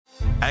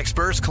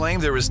Experts claim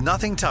there is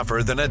nothing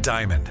tougher than a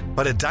diamond.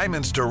 But at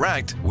Diamonds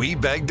Direct, we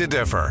beg to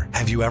differ.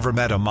 Have you ever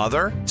met a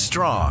mother?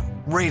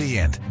 Strong,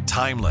 radiant,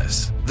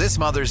 timeless. This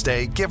Mother's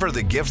Day, give her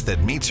the gift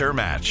that meets her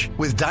match.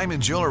 With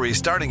diamond jewelry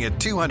starting at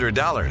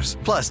 $200.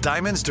 Plus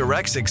Diamonds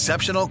Direct's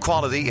exceptional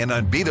quality and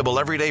unbeatable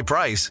everyday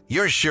price,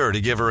 you're sure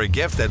to give her a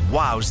gift that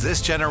wows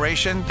this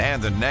generation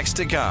and the next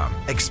to come.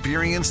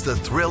 Experience the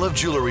thrill of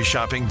jewelry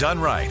shopping done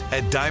right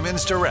at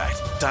Diamonds Direct.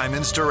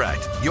 Diamonds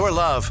Direct. Your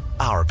love,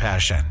 our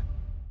passion.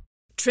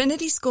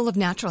 Trinity School of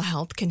Natural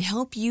Health can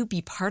help you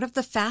be part of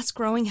the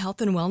fast-growing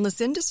health and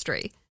wellness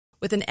industry.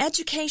 With an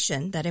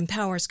education that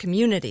empowers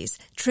communities,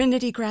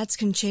 Trinity grads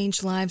can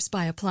change lives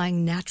by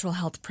applying natural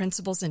health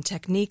principles and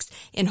techniques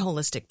in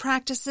holistic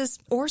practices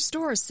or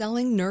stores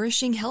selling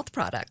nourishing health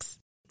products.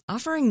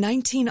 Offering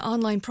 19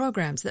 online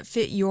programs that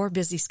fit your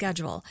busy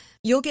schedule,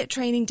 you'll get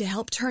training to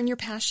help turn your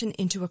passion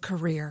into a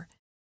career.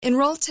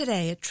 Enroll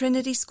today at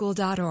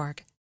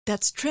trinityschool.org.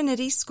 That's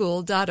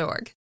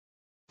trinityschool.org.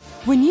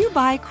 When you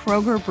buy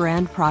Kroger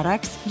brand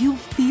products, you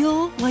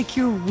feel like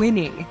you're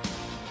winning.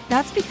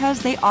 That's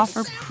because they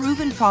offer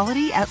proven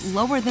quality at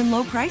lower than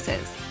low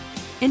prices.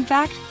 In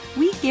fact,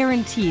 we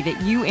guarantee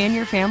that you and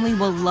your family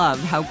will love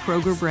how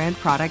Kroger brand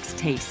products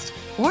taste,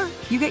 or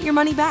you get your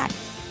money back.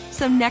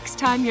 So next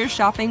time you're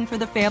shopping for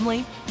the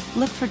family,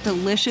 look for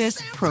delicious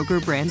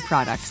Kroger brand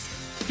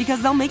products,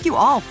 because they'll make you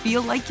all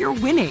feel like you're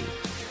winning.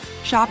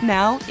 Shop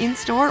now,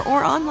 in-store,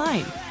 or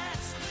online.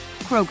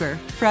 Kroger,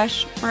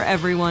 fresh for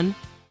everyone.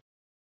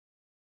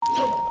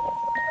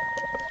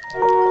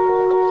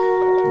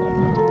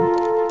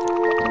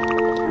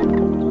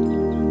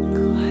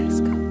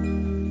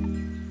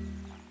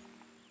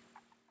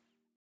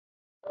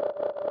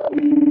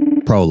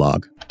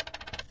 Prologue.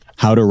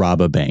 How to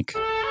rob a bank.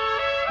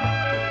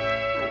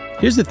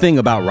 Here's the thing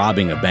about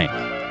robbing a bank.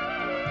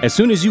 As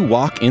soon as you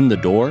walk in the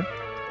door,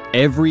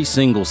 every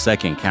single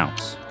second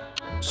counts.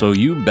 So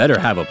you better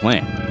have a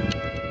plan.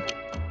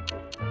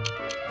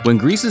 When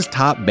Greece's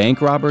top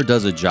bank robber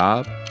does a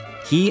job,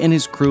 he and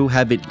his crew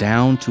have it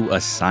down to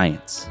a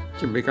science.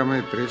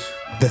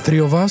 The three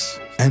of us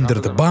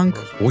entered the bank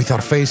with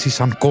our faces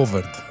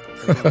uncovered.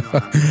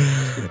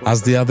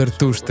 As the other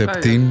two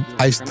stepped in,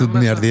 I stood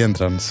near the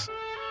entrance.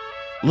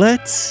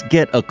 Let's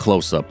get a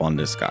close-up on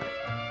this guy.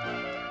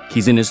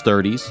 He's in his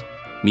 30s,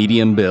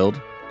 medium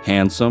build,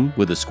 handsome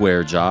with a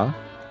square jaw.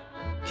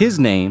 His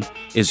name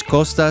is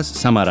Kostas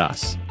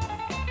Samaras.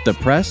 The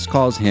press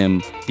calls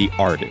him the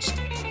artist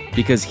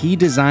because he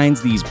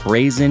designs these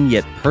brazen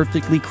yet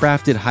perfectly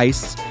crafted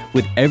heists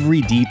with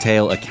every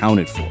detail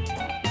accounted for.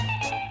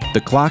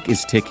 The clock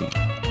is ticking,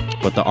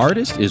 but the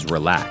artist is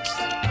relaxed,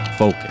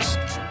 focused.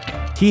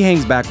 He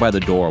hangs back by the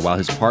door while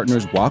his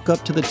partners walk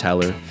up to the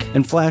teller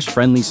and flash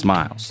friendly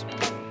smiles.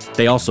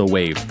 They also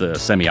wave the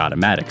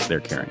semi-automatics they're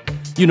carrying,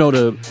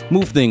 to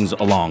move things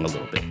along a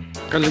little bit.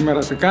 Good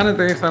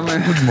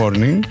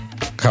morning.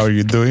 How are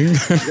you doing?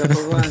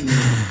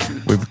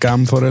 We've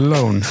come for a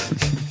loan.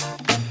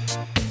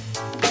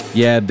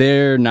 Yeah,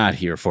 they're not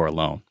here for a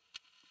loan.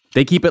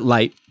 They keep it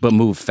light, but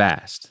move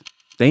fast.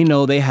 They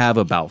know they have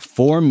about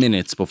 4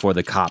 minutes before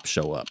the cops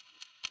show up.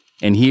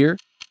 And here,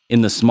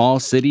 in the small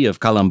city of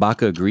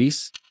Kalambaka,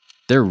 Greece,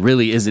 there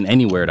really isn't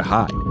anywhere to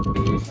hide.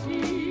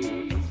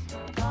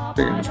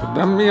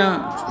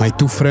 My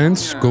two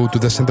friends go to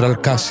the central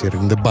cashier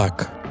in the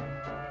back.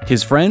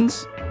 His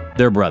friends,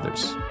 they're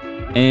brothers.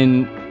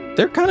 And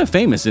they're kind of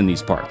famous in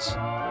these parts.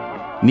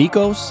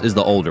 Nikos is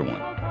the older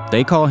one.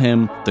 They call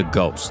him the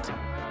Ghost.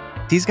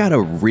 He's got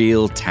a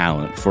real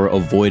talent for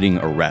avoiding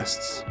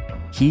arrests.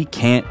 He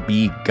can't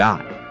be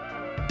got.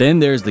 Then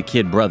there's the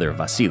kid brother,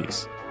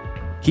 Vasilis.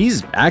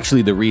 He's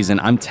actually the reason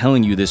I'm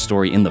telling you this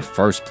story in the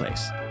first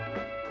place.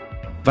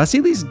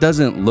 Vasilis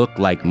doesn't look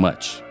like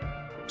much.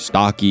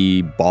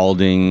 Stocky,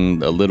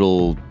 balding, a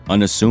little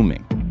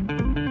unassuming.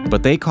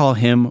 But they call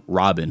him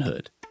Robin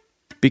Hood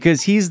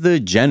because he's the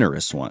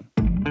generous one.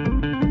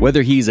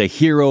 Whether he's a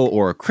hero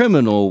or a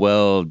criminal,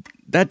 well,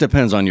 that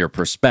depends on your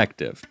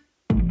perspective.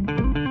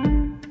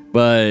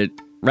 But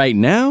right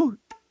now,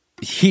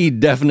 he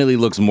definitely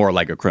looks more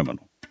like a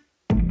criminal.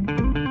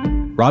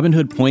 Robin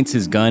Hood points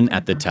his gun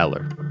at the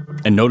teller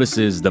and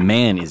notices the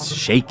man is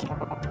shaking.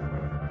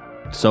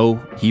 So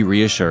he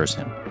reassures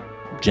him,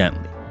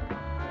 gently.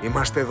 Hey,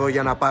 we're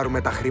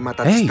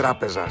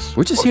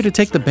just here to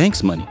take the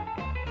bank's money,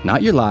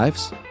 not your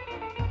lives.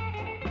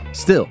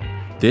 Still,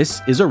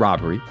 this is a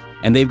robbery,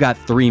 and they've got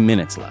 3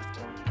 minutes left.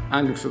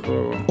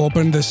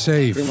 Open the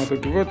safe.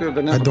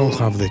 I don't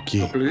have the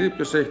key.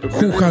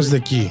 Who has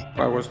the key?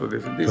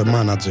 The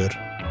manager.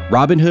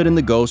 Robin Hood and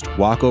the Ghost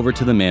walk over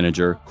to the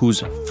manager,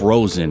 who's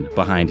frozen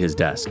behind his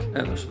desk.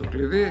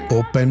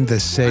 Open the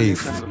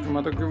safe.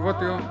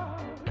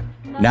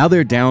 Now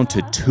they're down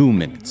to 2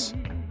 minutes.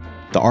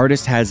 The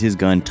artist has his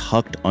gun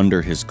tucked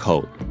under his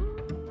coat,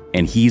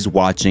 and he's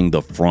watching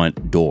the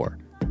front door.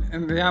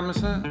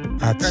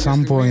 At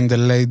some point, the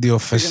lady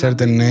of a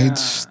certain age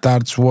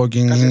starts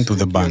walking into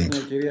the bank.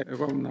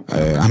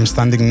 I'm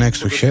standing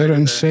next to her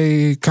and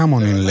say, "Come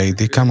on in,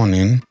 lady, come on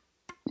in."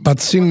 But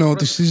she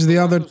notices the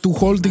other two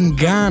holding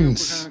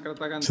guns.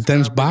 She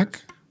turns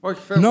back.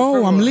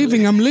 No, I'm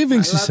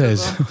leaving, she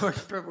says.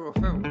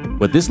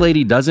 What this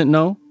lady doesn't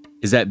know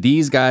is that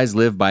these guys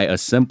live by a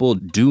simple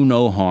do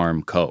no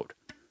harm code.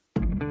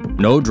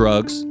 No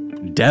drugs,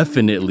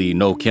 definitely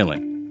no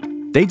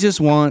killing. They just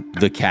want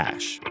the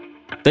cash.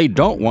 They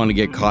don't want to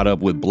get caught up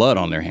with blood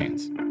on their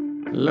hands.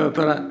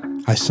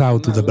 I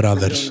shout to the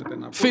brothers,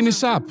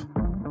 finish up!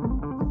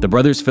 The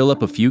brothers fill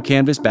up a few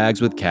canvas bags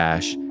with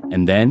cash,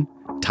 and then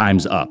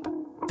time's up.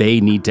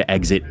 They need to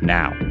exit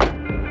now.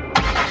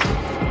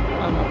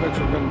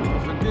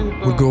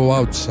 We go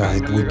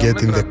outside, we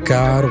get in the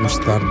car, we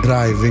start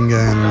driving,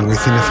 and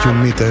within a few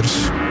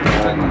meters,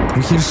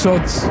 we hear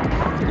shots.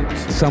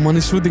 Someone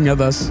is shooting at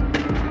us.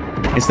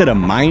 Instead of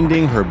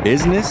minding her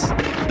business,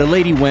 the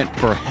lady went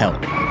for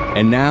help.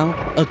 And now,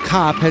 a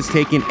cop has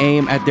taken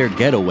aim at their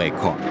getaway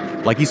car,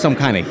 like he's some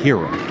kind of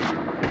hero.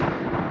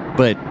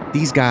 But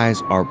these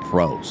guys are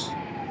pros.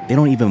 They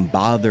don't even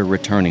bother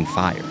returning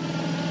fire.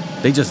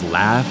 They just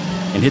laugh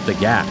and hit the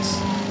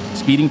gas,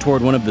 speeding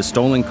toward one of the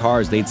stolen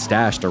cars they'd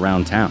stashed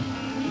around town.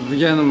 We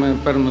took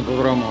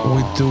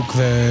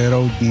the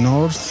road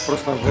north,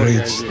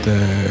 reached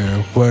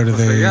where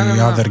the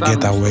other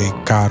getaway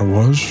car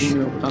was,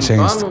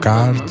 changed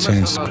car,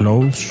 changed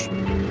clothes.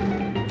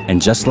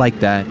 And just like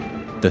that,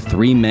 the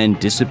three men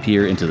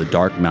disappear into the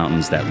dark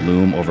mountains that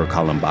loom over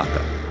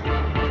Calambaka.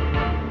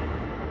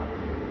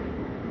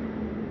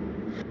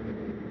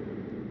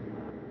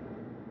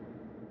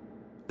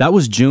 That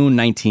was June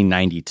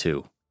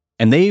 1992,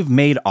 and they've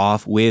made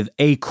off with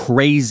a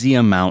crazy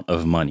amount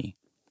of money.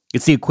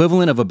 It's the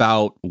equivalent of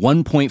about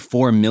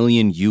 1.4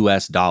 million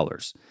US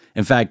dollars.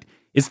 In fact,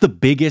 it's the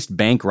biggest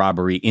bank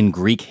robbery in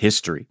Greek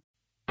history.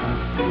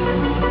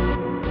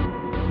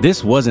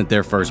 This wasn't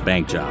their first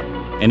bank job,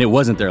 and it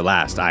wasn't their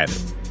last either.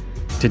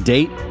 To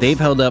date, they've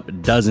held up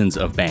dozens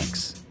of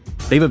banks.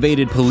 They've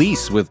evaded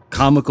police with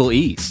comical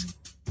ease.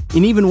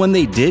 And even when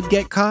they did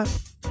get caught,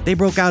 they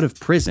broke out of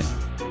prison.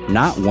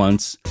 Not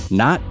once,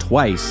 not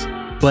twice,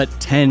 but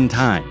 10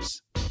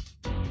 times.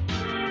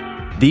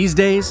 These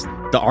days,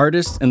 the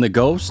artist and the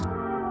ghost,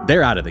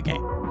 they're out of the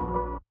game.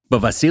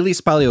 But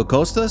Vasilis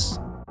Paliokostas,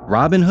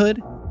 Robin Hood,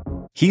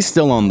 he's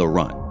still on the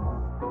run.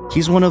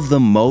 He's one of the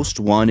most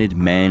wanted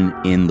men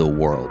in the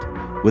world,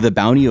 with a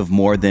bounty of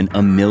more than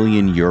 €1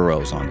 million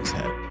on his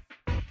head.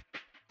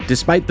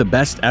 Despite the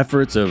best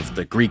efforts of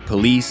the Greek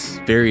police,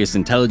 various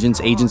intelligence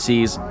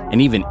agencies,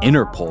 and even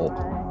Interpol,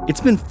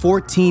 it's been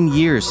 14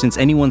 years since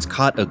anyone's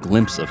caught a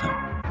glimpse of him.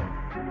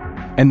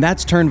 And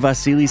that's turned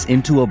Vasilis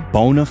into a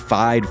bona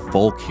fide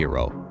folk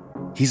hero.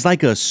 He's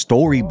like a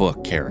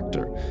storybook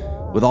character,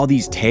 with all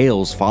these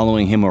tales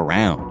following him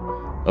around,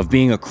 of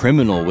being a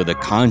criminal with a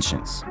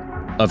conscience,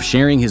 of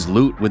sharing his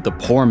loot with the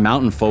poor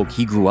mountain folk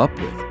he grew up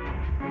with.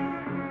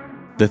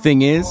 The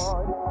thing is,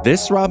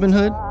 this Robin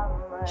Hood,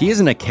 he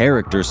isn't a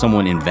character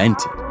someone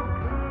invented.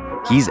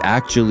 He's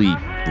actually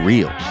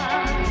real.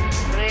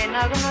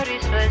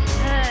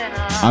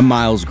 I'm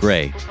Miles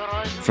Gray.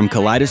 From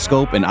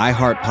Kaleidoscope and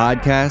iHeart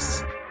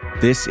Podcasts,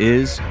 this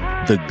is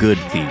The Good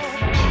Thief.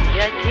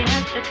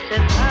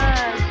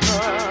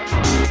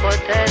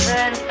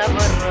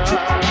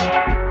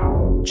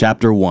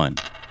 Chapter 1.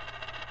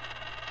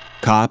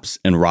 Cops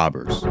and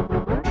Robbers.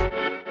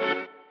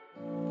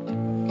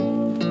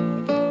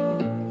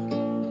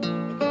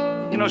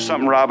 You know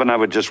something, Robin, I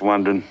was just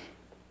wondering?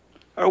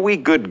 Are we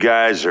good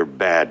guys or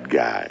bad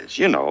guys?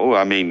 You know,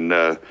 I mean,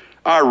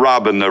 are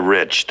robbing the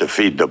rich to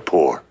feed the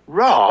poor?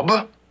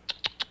 Rob?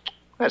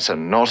 That's a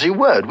naughty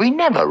word. We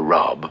never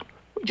rob.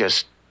 We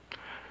just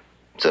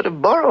sort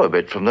of borrow a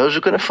bit from those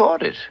who can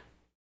afford it.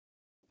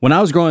 When I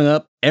was growing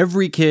up,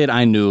 every kid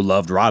I knew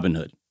loved Robin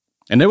Hood.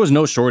 And there was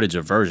no shortage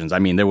of versions. I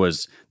mean, there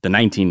was the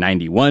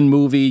 1991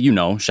 movie, you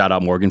know, shout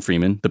out Morgan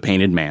Freeman, The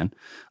Painted Man.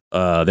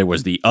 There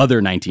was the other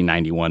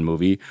 1991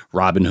 movie,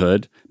 Robin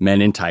Hood,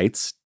 Men in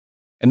Tights.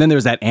 And then there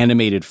was that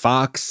animated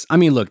Fox. I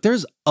mean, look,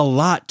 there's a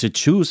lot to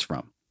choose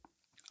from.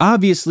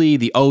 Obviously,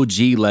 the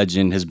OG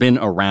legend has been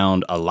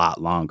around a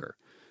lot longer.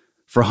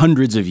 For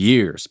hundreds of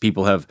years,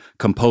 people have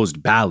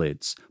composed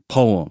ballads,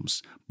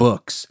 poems,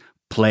 books,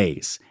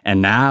 plays,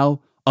 and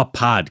now a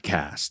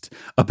podcast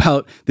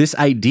about this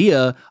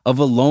idea of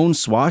a lone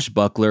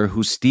swashbuckler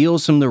who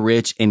steals from the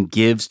rich and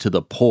gives to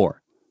the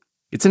poor.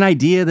 It's an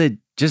idea that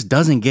just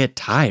doesn't get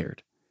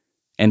tired.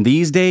 And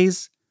these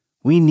days,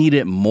 we need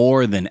it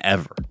more than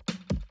ever.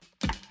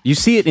 You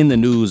see it in the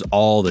news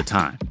all the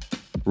time.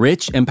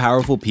 Rich and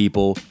powerful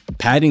people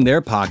padding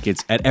their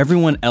pockets at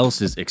everyone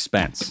else's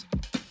expense.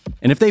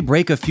 And if they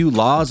break a few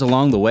laws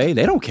along the way,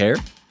 they don't care.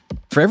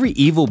 For every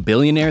evil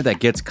billionaire that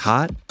gets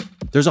caught,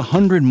 there's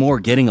 100 more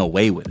getting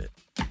away with it.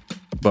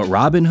 But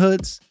Robin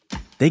Hoods,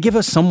 they give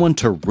us someone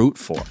to root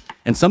for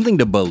and something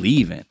to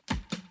believe in.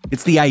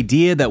 It's the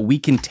idea that we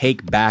can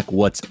take back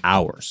what's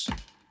ours.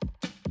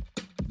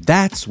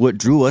 That's what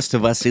drew us to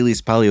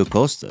Vasilis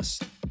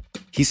Paliokostas.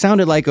 He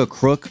sounded like a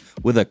crook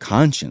with a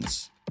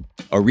conscience,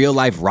 a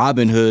real-life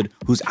Robin Hood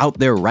who's out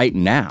there right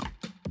now.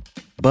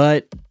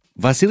 But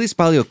Vasilis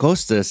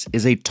Paliokostas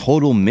is a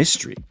total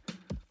mystery.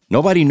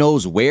 Nobody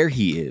knows where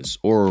he is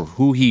or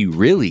who he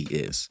really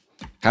is,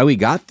 how he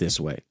got this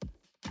way.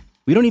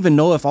 We don't even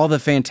know if all the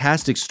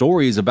fantastic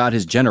stories about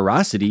his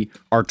generosity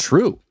are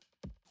true,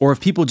 or if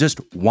people just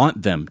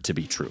want them to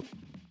be true.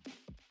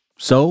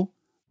 So...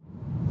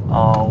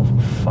 Oh,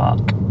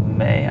 fuck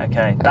me.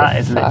 Okay, that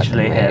is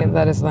literally him.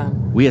 That is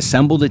them. We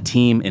assembled a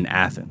team in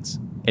Athens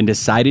and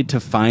decided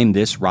to find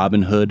this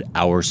Robin Hood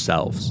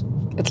ourselves.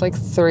 It's like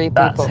 3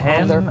 people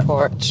on their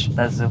porch.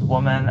 There's a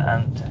woman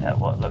and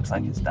what looks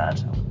like his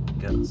dad.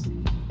 Girls.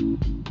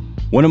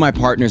 One of my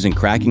partners in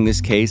cracking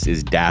this case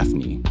is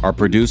Daphne, our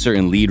producer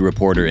and lead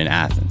reporter in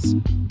Athens.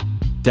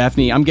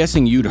 Daphne, I'm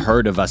guessing you'd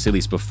heard of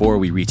Vasilis before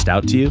we reached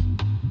out to you?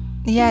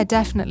 Yeah,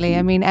 definitely.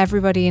 I mean,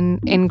 everybody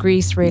in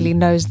Greece really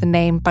knows the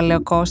name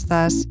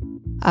Paliokostas.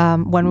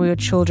 When we were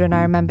children,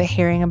 I remember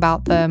hearing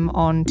about them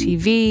on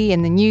TV,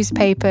 in the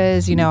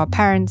newspapers, our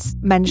parents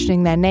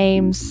mentioning their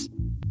names.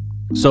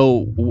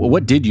 So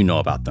what did you know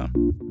about them?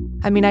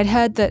 I mean, I'd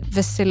heard that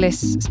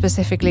Vasilis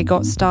specifically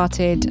got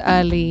started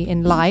early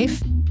in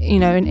life,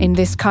 in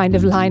this kind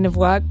of line of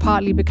work,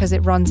 partly because it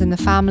runs in the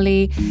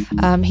family.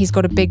 He's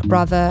got a big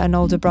brother, an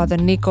older brother,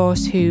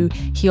 Nikos, who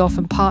he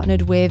often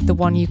partnered with, the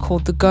one you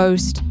called the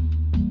Ghost.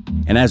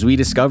 And as we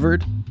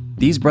discovered,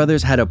 these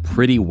brothers had a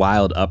pretty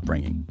wild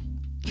upbringing.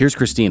 Here's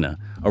Christina,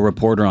 a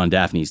reporter on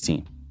Daphne's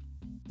team.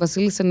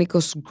 Vasilis and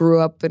Nikos grew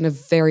up in a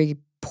very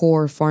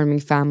poor farming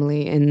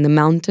family in the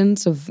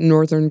mountains of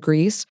northern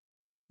Greece.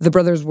 The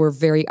brothers were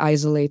very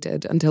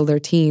isolated until their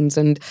teens,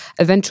 and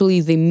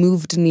eventually they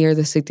moved near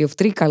the city of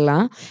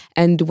Trikala,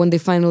 and when they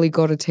finally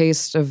got a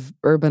taste of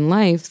urban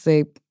life,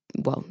 they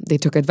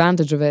took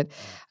advantage of it.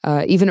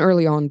 Even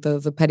early on,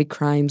 the petty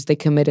crimes they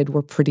committed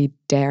were pretty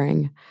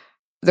daring.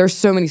 There's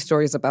so many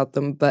stories about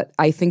them, but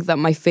I think that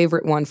my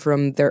favorite one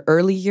from their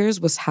early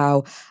years was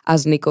how,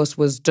 as Nikos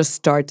was just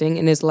starting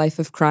in his life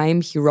of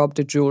crime, he robbed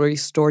a jewelry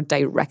store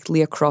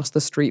directly across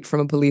the street from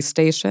a police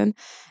station.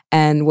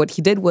 And what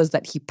he did was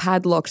that he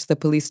padlocked the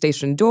police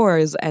station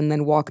doors and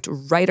then walked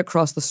right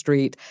across the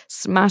street,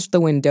 smashed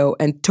the window,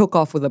 and took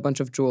off with a bunch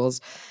of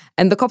jewels.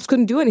 And the cops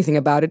couldn't do anything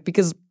about it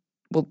because,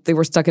 they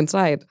were stuck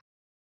inside.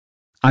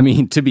 I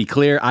mean, to be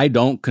clear, I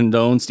don't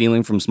condone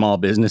stealing from small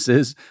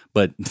businesses,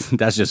 but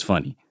that's just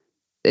funny.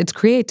 It's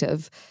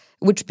creative,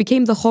 which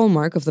became the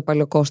hallmark of the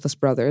Paliokostas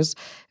brothers.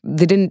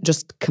 They didn't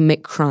just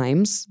commit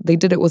crimes, they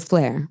did it with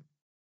flair.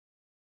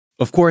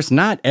 Of course,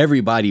 not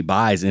everybody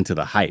buys into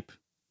the hype,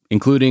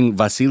 including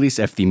Vasilis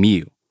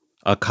Efthimiou,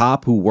 a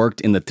cop who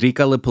worked in the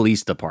Trikala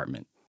police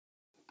department.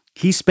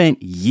 He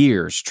spent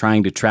years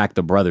trying to track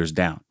the brothers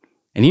down,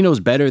 and he knows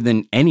better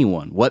than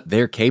anyone what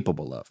they're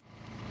capable of.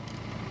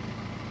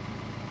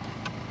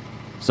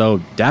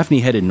 So Daphne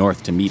headed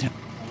north to meet him.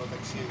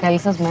 Καλή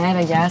σας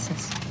μέρα, γεια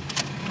σας.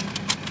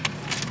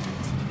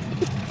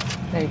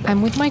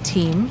 I'm with my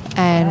team,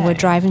 and we're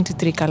driving to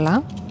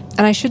Trikala.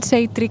 And I should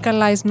say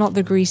Trikala is not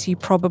the Greece you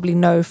probably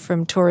know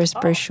from tourist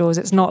brochures.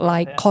 It's not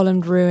like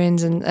columned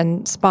ruins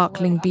and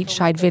sparkling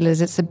beachside villas.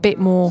 It's a bit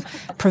more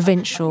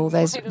provincial.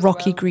 There's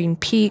rocky green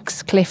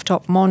peaks,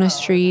 cliff-top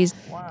monasteries,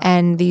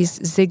 and these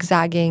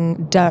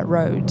zigzagging dirt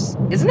roads.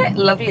 Isn't it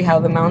lovely how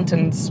the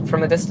mountains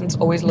from a distance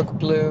always look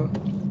blue?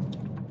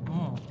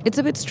 It's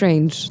a bit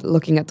strange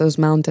looking at those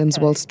mountains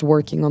whilst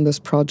working on this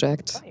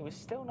project.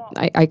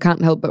 I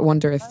can't help but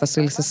wonder if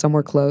Vasilis is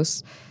somewhere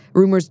close.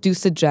 Rumors do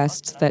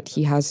suggest that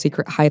he has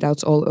secret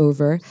hideouts all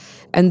over,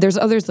 and there's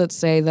others that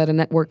say that a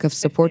network of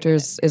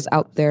supporters is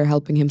out there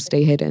helping him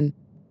stay hidden.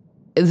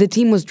 The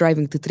team was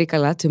driving to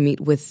Trikala to meet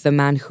with the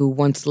man who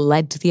once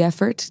led the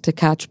effort to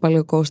catch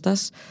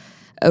Paliokostas,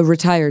 a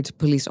retired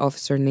police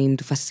officer named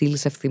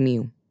Vasilis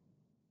Efthimiou.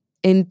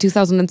 In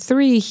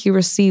 2003, he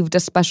received a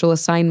special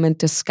assignment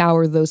to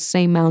scour those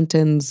same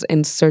mountains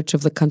in search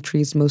of the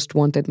country's most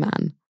wanted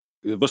man.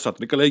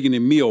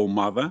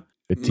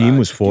 A team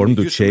was formed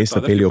to chase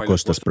the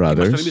Paliokostas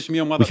brothers. We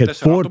had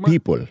 4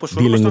 people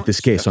dealing with this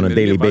case on a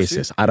daily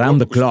basis, around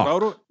the clock.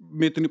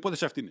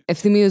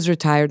 Efthimiou is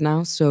retired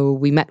now, so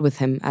we met with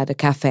him at a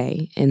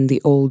cafe in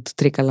the old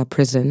Trikala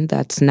prison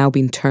that's now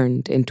been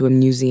turned into a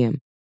museum.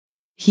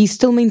 He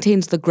still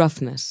maintains the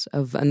gruffness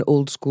of an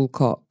old-school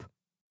cop.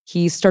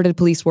 He started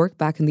police work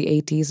back in the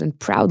 80s and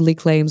proudly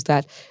claims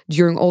that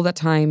during all that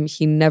time,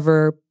 he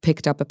never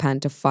picked up a pen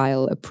to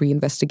file a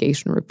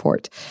pre-investigation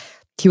report.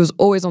 He was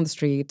always on the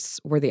streets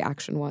where the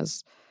action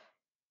was.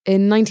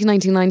 In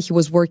 1999, he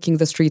was working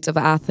the streets of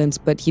Athens,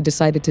 but he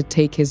decided to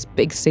take his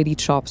big city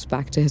chops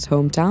back to his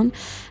hometown.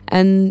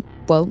 And,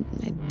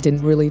 it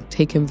didn't really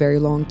take him very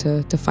long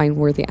to find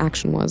where the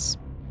action was.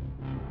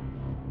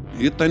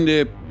 It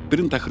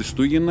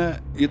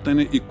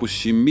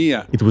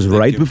was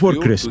right before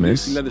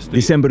Christmas,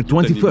 December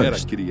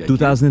 21st,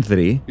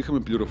 2003,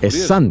 a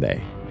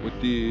Sunday.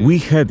 We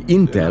had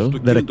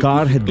intel that a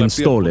car had been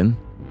stolen.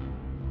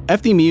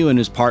 Efthimiou and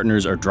his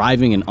partners are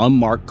driving an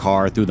unmarked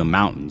car through the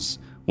mountains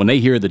when they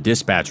hear the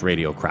dispatch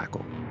radio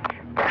crackle.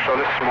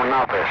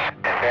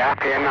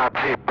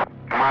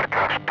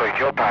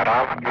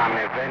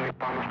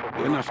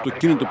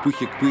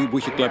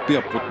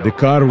 The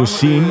car was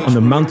seen on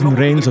the mountain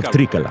range of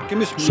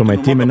Trikala, so my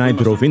team and I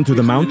drove into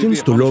the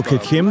mountains to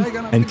locate him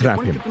and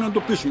trap him.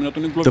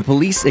 The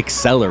police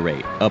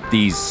accelerate up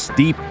these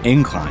steep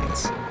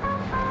inclines.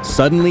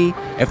 Suddenly,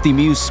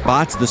 Efthymiou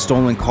spots the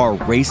stolen car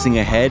racing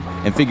ahead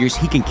and figures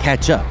he can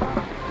catch up.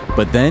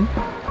 But then,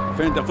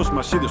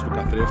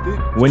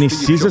 when he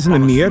sees us in the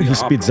mirror, he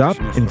speeds up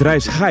and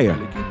drives higher.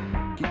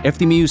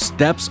 Efthymiou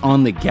steps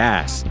on the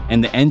gas,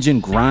 and the engine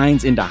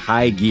grinds into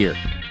high gear.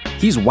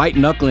 He's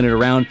white-knuckling it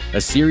around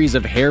a series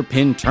of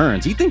hairpin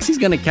turns. He thinks he's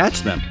going to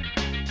catch them.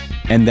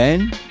 And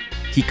then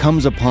he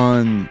comes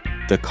upon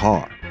the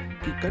car.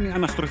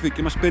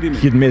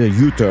 He'd made a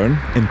U-turn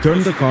and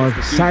turned the car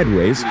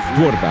sideways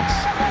toward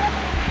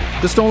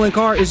us. The stolen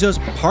car is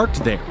just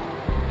parked there.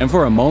 And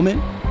for a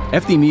moment,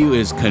 Efthymiou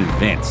is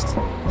convinced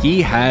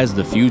he has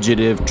the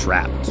fugitive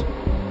trapped.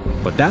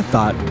 But that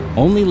thought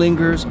only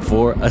lingers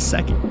for a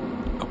second.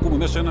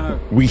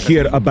 We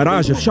hear a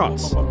barrage of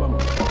shots.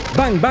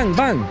 Bang, bang,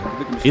 bang.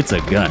 It's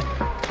a gun,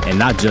 and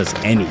not just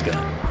any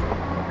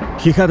gun.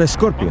 He had a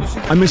Scorpion,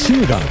 a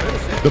machine gun.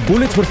 The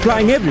bullets were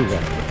flying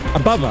everywhere.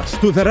 Above us,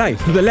 to the right,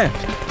 to the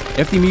left.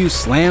 Efthymiou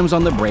slams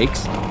on the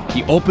brakes.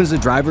 He opens the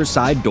driver's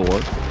side door,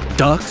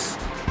 ducks.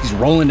 He's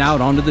rolling out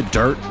onto the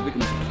dirt.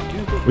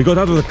 We got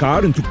out of the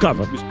car and took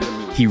cover.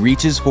 He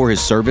reaches for his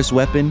service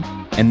weapon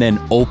and then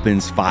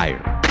opens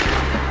fire.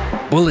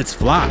 Bullets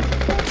fly.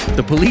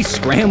 The police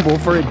scramble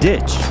for a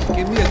ditch.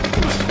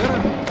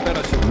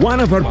 One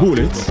of our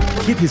bullets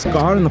hit his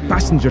car on the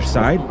passenger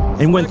side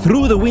and went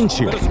through the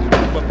windshield.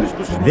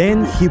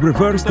 Then he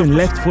reversed and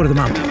left for the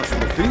mountains.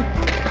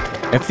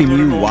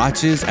 Efthymiou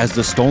watches as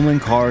the stolen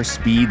car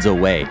speeds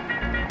away,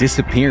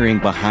 disappearing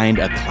behind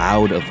a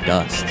cloud of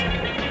dust.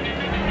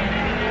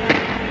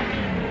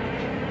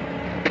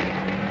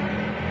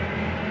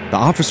 The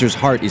officer's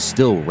heart is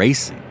still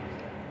racing.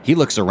 He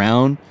looks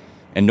around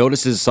and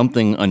notices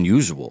something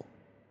unusual.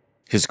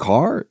 His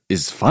car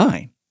is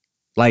fine.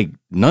 Like,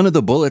 none of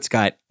the bullets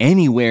got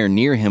anywhere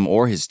near him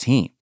or his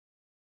team.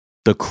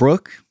 The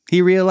crook,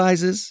 he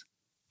realizes,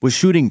 was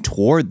shooting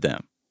toward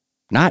them,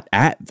 not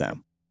at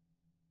them.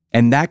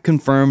 And that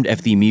confirmed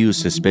Efthymiou's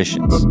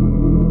suspicions.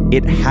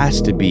 It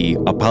has to be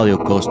a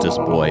Paleokostas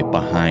boy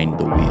behind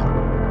the wheel.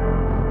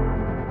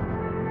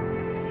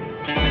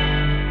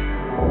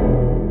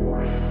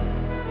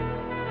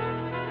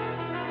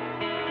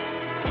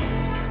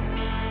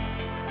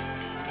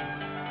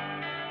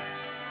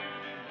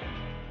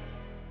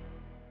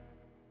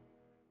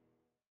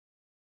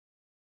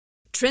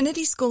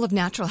 Trinity School of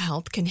Natural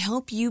Health can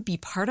help you be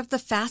part of the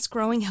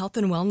fast-growing health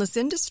and wellness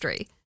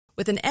industry.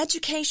 With an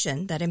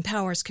education that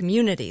empowers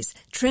communities,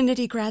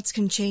 Trinity grads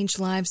can change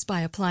lives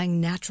by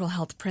applying natural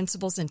health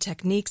principles and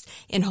techniques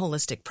in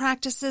holistic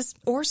practices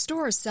or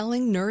stores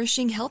selling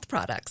nourishing health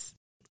products.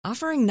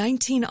 Offering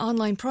 19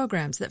 online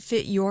programs that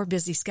fit your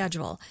busy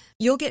schedule,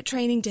 you'll get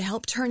training to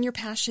help turn your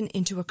passion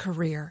into a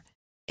career.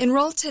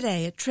 Enroll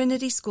today at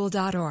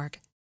trinityschool.org.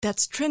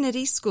 That's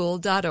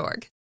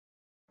trinityschool.org.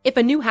 If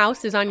a new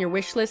house is on your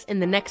wish list in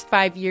the next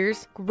 5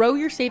 years, grow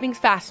your savings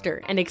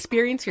faster and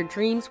experience your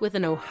dreams with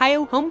an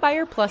Ohio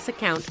Homebuyer Plus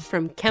account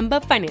from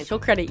Kemba Financial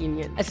Credit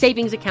Union. A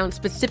savings account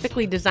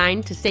specifically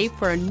designed to save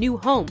for a new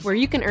home where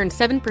you can earn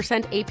 7%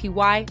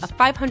 APY,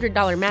 a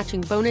 $500 matching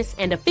bonus,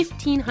 and a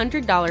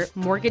 $1,500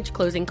 mortgage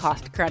closing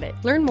cost credit.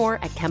 Learn more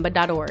at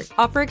Kemba.org.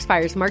 Offer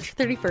expires March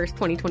 31st,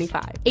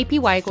 2025.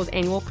 APY equals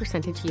annual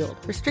percentage yield.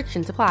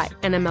 Restrictions apply.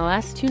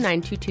 NMLS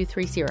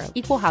 292230.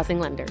 Equal housing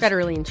lender.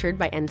 Federally insured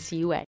by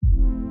NCUA.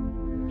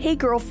 Hey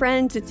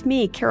girlfriends, it's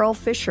me, Carol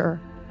Fisher.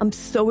 I'm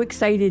so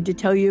excited to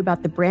tell you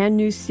about the brand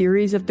new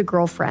series of The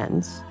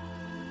Girlfriends.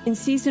 In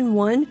season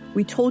 1,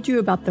 we told you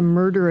about the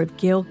murder of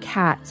Gail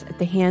Katz at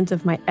the hands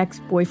of my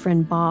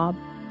ex-boyfriend Bob.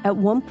 At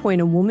one point,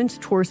 a woman's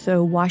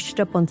torso washed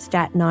up on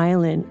Staten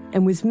Island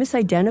and was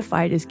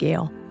misidentified as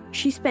Gail.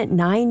 She spent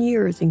 9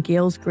 years in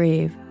Gail's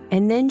grave,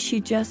 and then she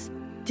just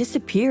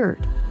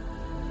disappeared.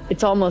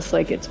 It's almost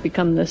like it's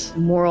become this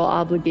moral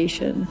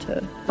obligation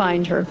to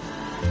find her.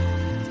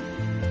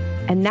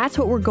 And that's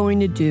what we're going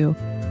to do.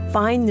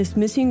 Find this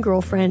missing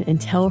girlfriend and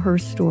tell her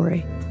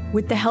story.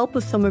 With the help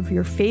of some of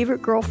your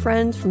favorite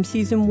girlfriends from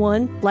season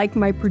 1, like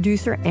my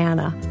producer,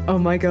 Anna. Oh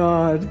my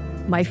God.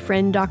 My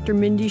friend, Dr.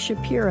 Mindy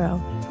Shapiro.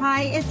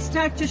 Hi, it's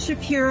Dr.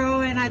 Shapiro,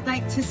 and I'd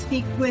like to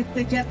speak with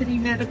the deputy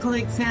medical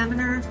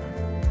examiner.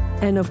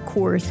 And of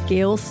course,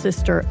 Gail's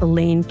sister,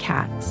 Elaine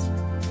Katz.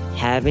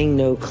 Having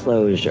no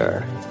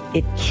closure,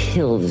 it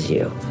kills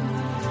you.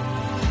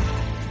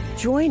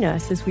 Join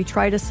us as we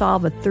try to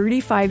solve a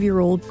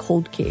 35-year-old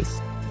cold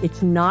case.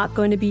 It's not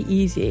going to be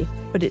easy,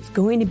 but it's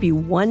going to be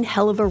one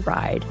hell of a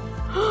ride.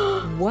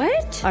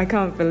 What? I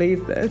can't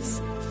believe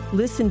this.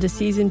 Listen to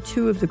season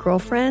 2 of The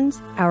Girlfriends,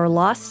 Our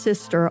Lost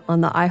Sister on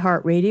the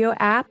iHeartRadio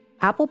app,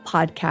 Apple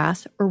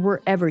Podcasts, or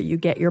wherever you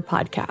get your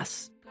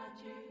podcasts.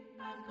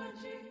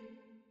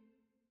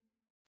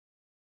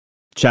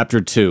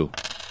 Chapter 2.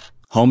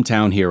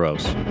 Hometown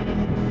Heroes.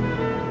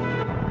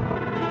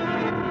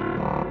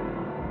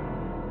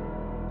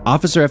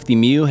 Officer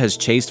Efthymiou has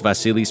chased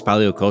Vasilis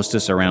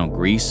Paliokostas around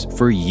Greece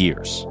for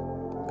years.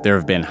 There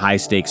have been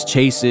high-stakes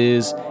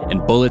chases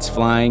and bullets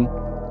flying,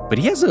 but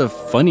he has a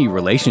funny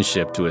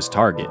relationship to his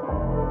target.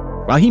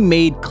 While he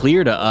made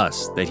clear to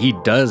us that he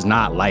does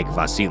not like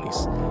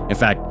Vasilis, in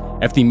fact,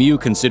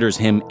 Efthymiou considers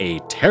him a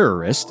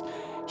terrorist,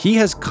 he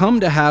has come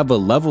to have a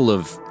level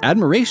of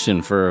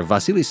admiration for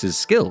Vasilis'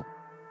 skill.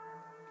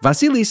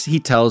 Vasilis,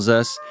 he tells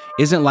us,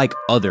 isn't like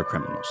other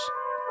criminals.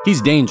 He's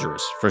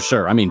dangerous, for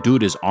sure. I mean,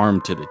 dude is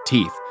armed to the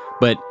teeth,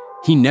 but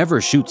he never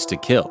shoots to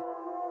kill.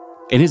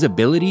 And his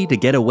ability to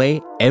get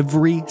away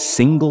every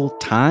single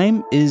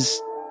time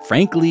is,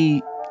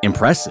 frankly,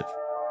 impressive.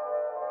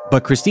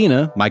 But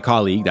Christina, my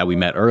colleague that we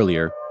met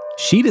earlier,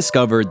 she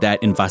discovered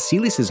that in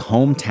Vasilis'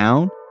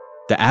 hometown,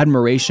 the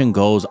admiration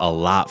goes a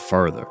lot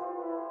further.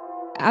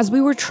 As we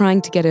were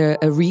trying to get a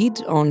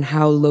read on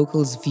how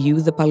locals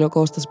view the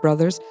Paliokostas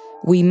brothers,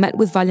 we met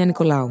with Valia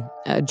Nicolaou,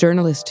 a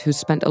journalist who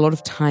spent a lot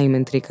of time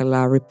in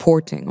Trikala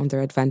reporting on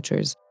their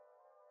adventures.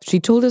 She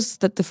told us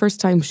that the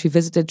first time she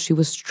visited, she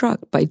was struck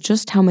by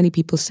just how many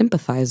people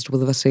sympathized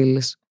with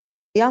Vasilis.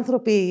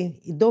 The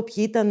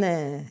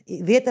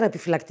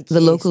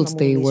locals,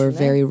 they were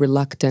very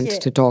reluctant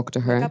to talk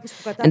to her.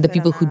 And the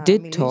people who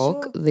did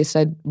talk, they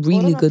said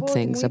really good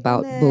things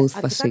about both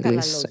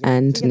Vasilis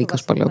and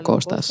Nikos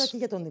Paliokostas.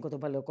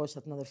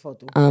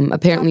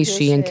 Apparently,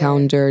 she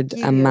encountered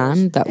a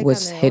man that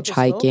was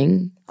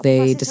hitchhiking.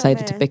 They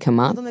decided to pick him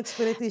up,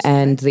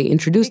 and they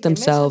introduced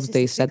themselves.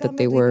 They said that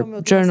they were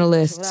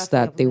journalists,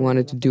 that they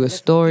wanted to do a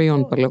story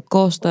on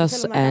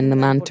Paliokostas, and the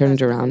man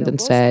turned around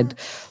and said,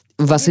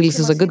 Vasilis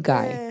is a good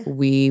guy.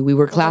 We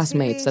were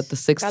classmates at the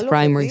 6th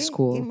primary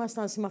school.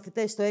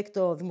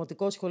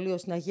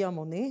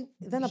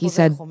 He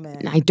said,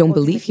 I don't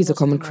believe he's a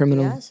common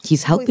criminal.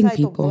 He's helping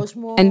people.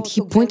 And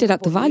he pointed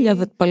out to Valia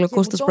that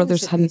Paliokostas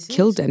brothers hadn't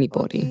killed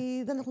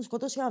anybody.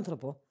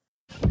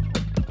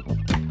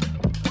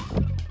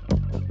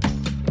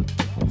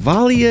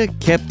 Valia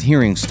kept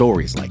hearing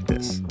stories like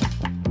this.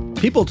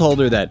 People told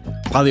her that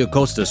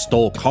Paliokostas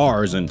stole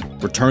cars and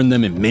returned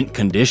them in mint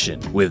condition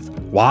with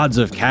wads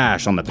of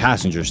cash on the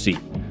passenger seat.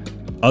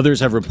 Others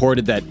have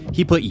reported that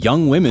he put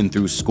young women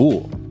through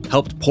school,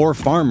 helped poor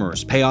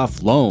farmers pay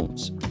off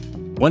loans.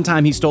 One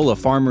time he stole a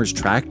farmer's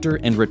tractor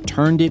and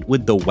returned it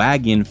with the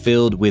wagon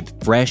filled with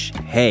fresh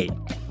hay.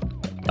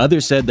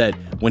 Others said that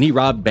when he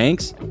robbed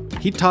banks,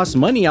 he'd toss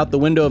money out the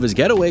window of his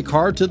getaway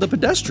car to the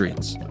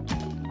pedestrians.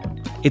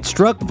 It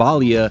struck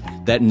Valia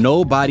that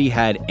nobody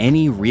had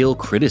any real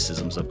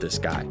criticisms of this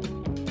guy.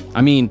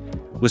 I mean,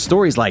 with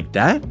stories like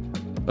that,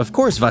 of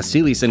course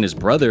Vasilis and his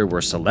brother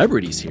were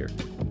celebrities here.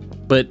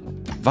 But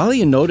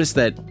Valia noticed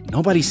that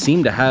nobody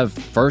seemed to have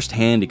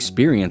first-hand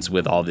experience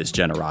with all this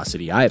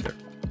generosity either.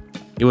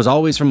 It was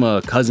always from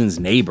a cousin's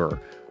neighbor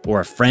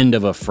or a friend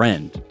of a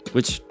friend,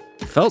 which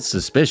felt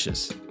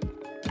suspicious.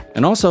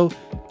 And also,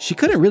 she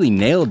couldn't really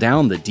nail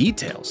down the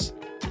details.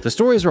 The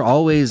stories were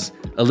always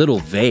a little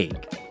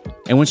vague.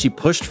 And when she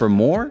pushed for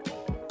more,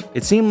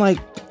 it seemed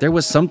like there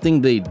was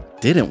something they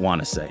didn't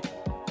want to say.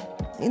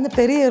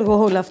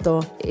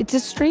 It's a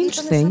strange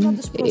thing.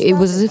 It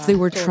was as if they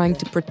were trying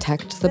to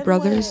protect the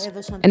brothers.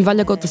 And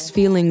Valia got this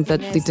feeling that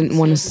they didn't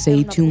want to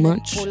say too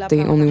much.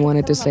 They only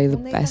wanted to say the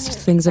best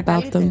things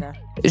about them.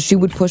 She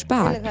would push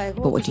back.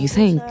 But what do you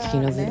think?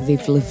 You know,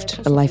 they've lived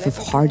a life of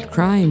hard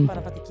crime.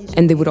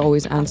 And they would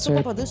always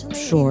answer,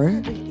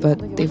 sure,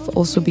 but they've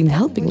also been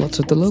helping lots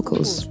of the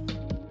locals.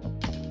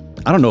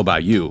 I don't know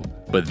about you,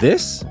 but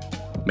this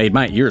made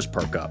my ears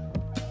perk up.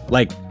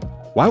 Like,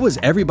 why was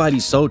everybody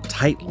so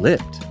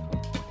tight-lipped?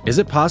 Is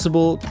it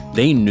possible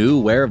they knew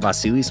where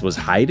Vasilis was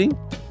hiding?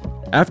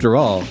 After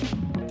all,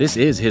 this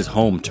is his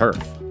home turf.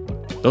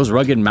 Those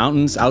rugged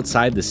mountains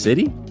outside the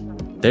city,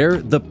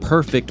 they're the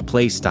perfect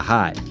place to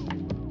hide,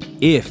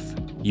 if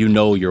you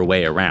know your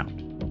way around.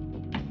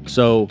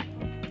 So,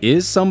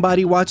 is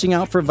somebody watching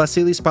out for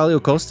Vasilis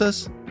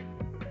Paliokostas?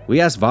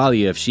 We asked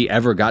Valia if she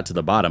ever got to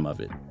the bottom of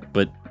it,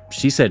 but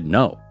she said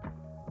no.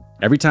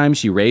 Every time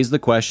she raised the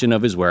question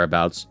of his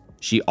whereabouts,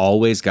 she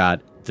always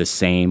got the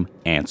same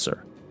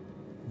answer.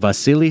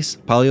 Vasilis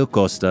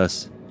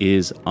Paliokostas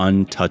is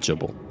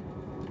untouchable.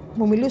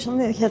 They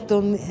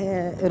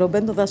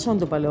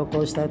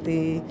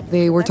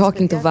were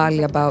talking to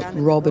Valia about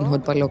Robin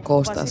Hood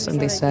Paliokostas, and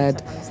they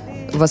said,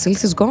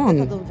 Vasilis is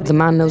gone. The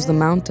man knows the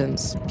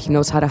mountains. He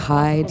knows how to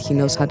hide. He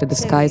knows how to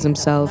disguise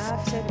himself.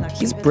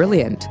 He's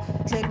brilliant.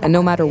 And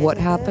no matter what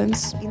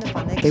happens,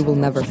 they will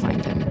never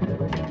find him.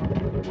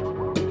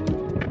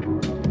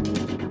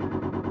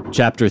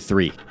 Chapter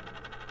 3.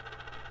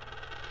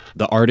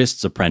 The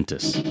Artist's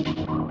Apprentice.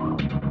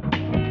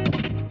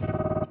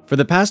 For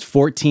the past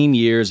 14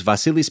 years,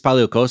 Vasilis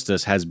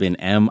Paliokostas has been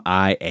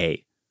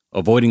MIA,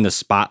 avoiding the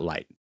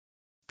spotlight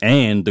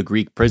and the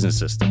Greek prison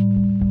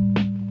system.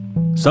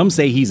 Some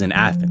say he's in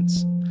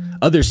Athens.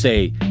 Others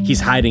say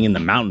he's hiding in the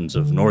mountains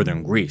of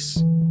northern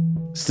Greece.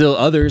 Still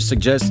others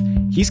suggest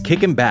he's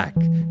kicking back,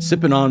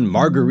 sipping on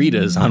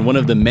margaritas on one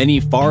of the many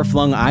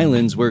far-flung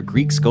islands where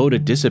Greeks go to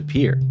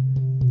disappear.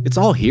 It's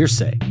all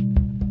hearsay.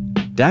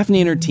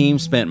 Daphne and her team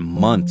spent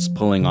months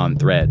pulling on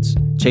threads,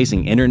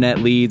 chasing internet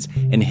leads,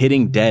 and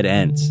hitting dead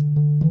ends.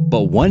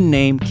 But one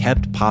name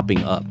kept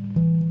popping up.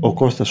 Ο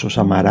Κώστας ο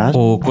Σαμαράς.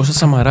 Ο Κώστας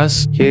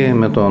Σαμαράς. Και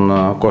με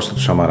τον Κώστα του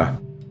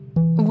Σαμαρά.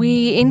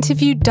 We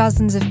interviewed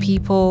dozens of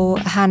people,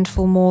 a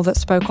handful more that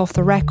spoke off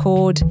the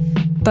record,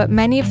 but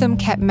many of them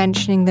kept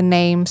mentioning the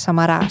name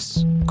Samaras,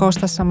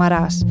 Kostas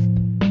Samaras.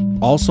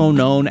 Also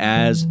known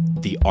as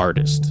the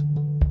artist.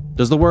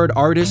 Does the word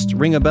artist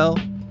ring a bell?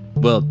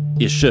 Well,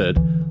 it should.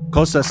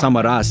 Kostas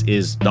Samaras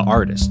is the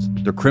artist,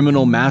 the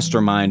criminal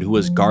mastermind who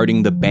was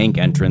guarding the bank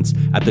entrance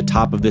at the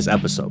top of this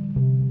episode.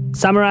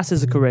 Samaras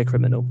is a career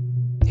criminal.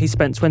 He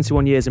spent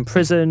 21 years in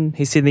prison,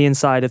 he's seen the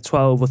inside of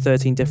 12 or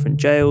 13 different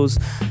jails,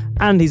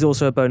 and he's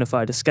also a bona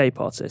fide escape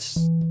artist.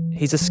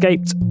 He's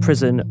escaped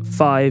prison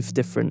 5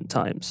 different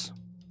times.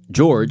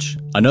 George,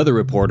 another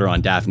reporter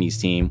on Daphne's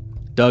team,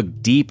 dug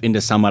deep into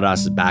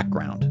Samaras'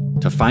 background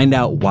to find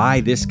out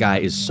why this guy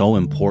is so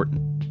important.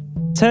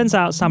 Turns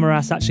out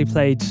Samaras actually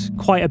played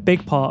quite a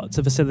big part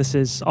to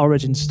Vasilis'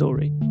 origin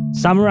story.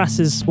 Samaras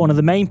is one of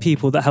the main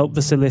people that helped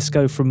Vasilis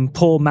go from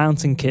poor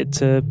mountain kid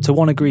to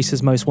one of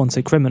Greece's most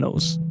wanted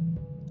criminals.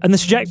 And the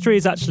trajectory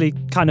is actually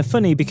kind of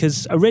funny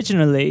because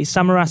originally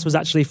Samaras was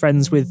actually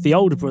friends with the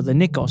older brother,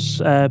 Nikos,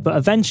 but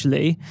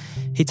eventually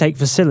he'd take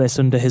Vasilis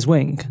under his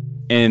wing.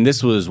 And this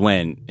was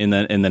when? In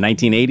the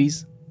 1980s?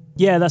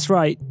 Yeah, that's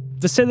right.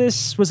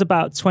 Vasilis was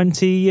about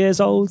 20 years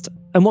old.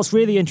 And what's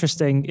really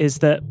interesting is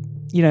that,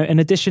 you know, in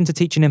addition to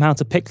teaching him how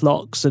to pick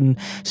locks and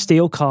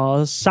steal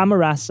cars,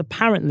 Samaras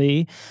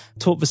apparently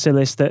taught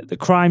Vasilis that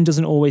crime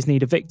doesn't always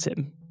need a victim.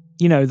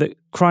 You know, that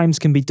crimes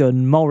can be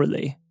done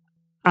morally.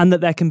 And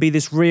that there can be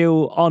this real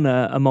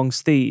honour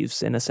amongst thieves,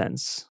 in a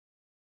sense.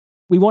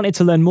 We wanted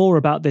to learn more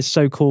about this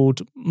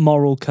so-called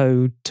moral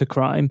code to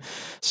crime.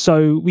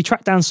 So we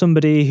tracked down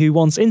somebody who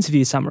once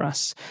interviewed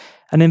Samaras,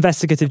 an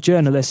investigative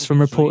journalist from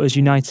Reporters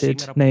United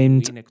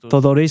named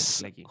Thodoris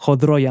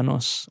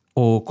Chodroianos.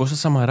 Ο Κώστας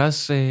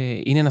Σαμαράς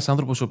είναι ένας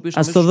άνθρωπος ο οποίος...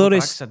 As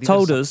Thodoris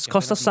told us,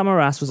 Kostas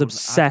Samaras was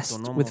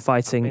obsessed with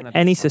fighting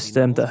any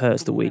system that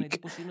hurts the weak.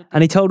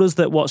 And he told us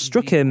that what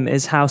struck him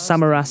is how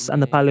Samaras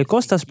and the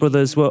Paleokostas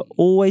brothers were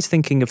always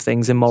thinking of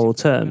things in moral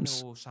terms.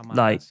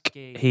 Like,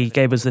 he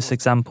gave us this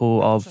example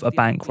of a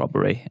bank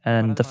robbery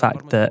and the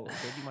fact that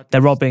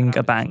they're robbing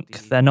a bank.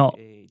 They're not,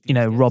 you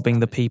know, robbing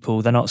the people.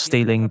 They're not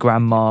stealing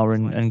grandma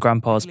and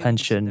grandpa's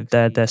pension.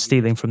 They're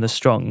stealing from the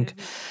strong.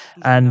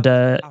 And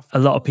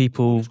a lot of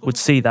people would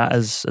see that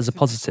as a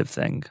positive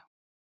thing.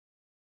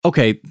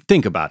 Okay,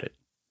 think about it.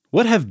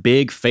 What have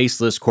big,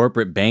 faceless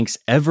corporate banks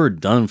ever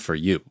done for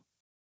you?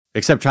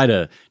 Except try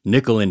to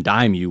nickel and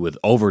dime you with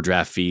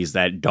overdraft fees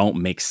that don't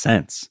make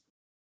sense.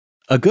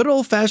 A good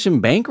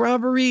old-fashioned bank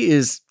robbery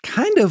is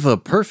kind of a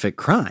perfect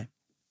crime.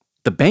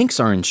 The banks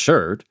are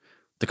insured,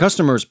 the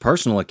customer's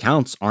personal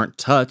accounts aren't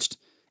touched,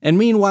 and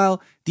meanwhile,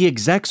 the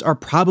execs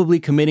are probably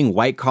committing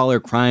white-collar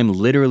crime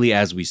literally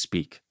as we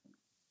speak.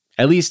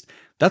 At least,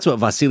 that's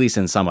what Vasilis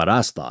and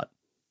Samaras thought.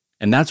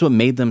 And that's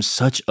what made them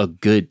such a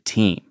good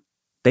team.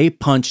 They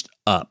punched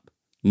up,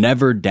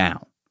 never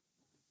down.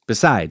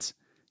 Besides,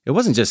 it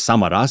wasn't just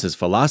Samaras'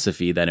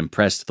 philosophy that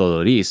impressed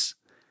Thodoris.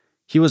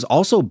 He was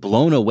also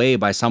blown away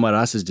by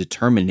Samaras'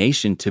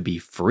 determination to be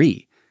free.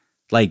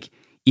 Like,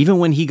 even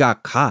when he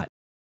got caught,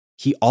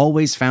 he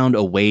always found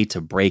a way to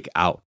break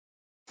out.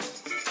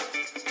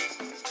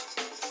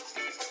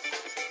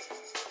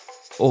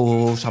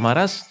 Ο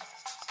Σαμαράς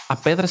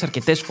απέδρασε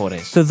αρκετές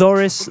φορές.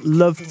 Thodoris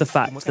loved the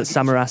fact that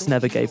Samaras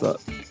never gave up.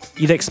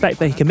 You'd expect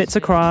that he commits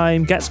a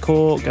crime, gets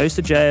caught, goes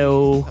to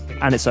jail,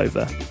 and it's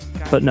over.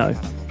 But no.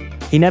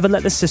 He never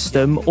let the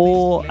system,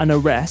 or an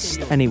arrest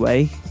anyway,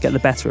 get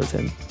the better of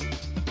him.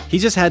 He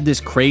just had this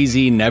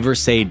crazy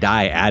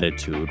never-say-die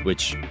attitude,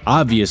 which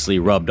obviously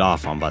rubbed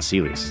off on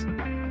Vasilis.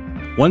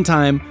 One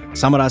time,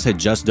 Samaras had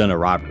just done a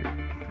robbery,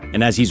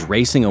 and as he's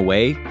racing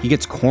away, he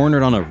gets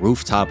cornered on a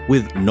rooftop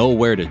with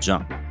nowhere to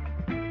jump.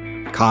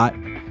 Caught,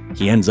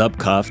 he ends up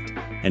cuffed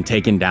and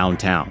taken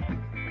downtown.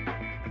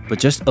 But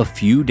just a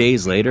few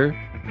days later,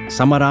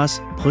 Samaras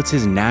puts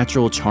his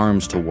natural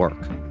charms to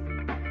work.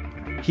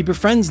 He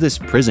befriends this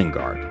prison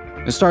guard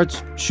and starts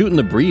shooting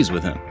the breeze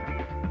with him.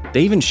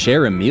 They even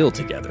share a meal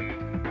together,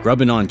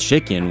 grubbing on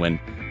chicken when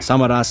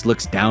Samaras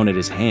looks down at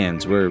his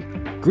hands where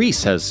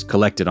grease has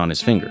collected on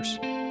his fingers.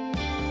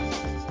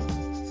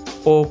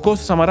 Ο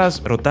Κώστας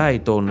Σαμαράς ρωτάει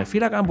τον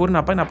φύλακα αν μπορεί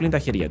να πάει να πλύνει τα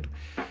χέρια του.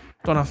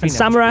 And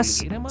Samaras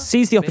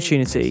sees the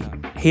opportunity.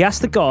 He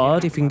asks the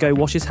guard if he can go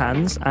wash his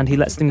hands, and he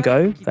lets them go,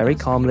 very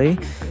calmly.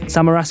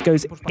 Samaras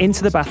goes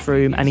into the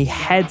bathroom, and he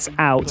heads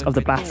out of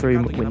the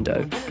bathroom window.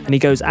 And he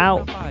goes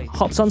out,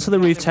 hops onto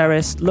the roof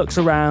terrace, looks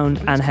around,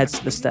 and heads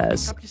to the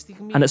stairs.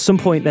 And at some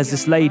point, there's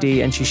this lady,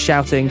 and she's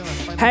shouting,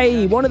 "Hey,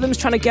 one of them's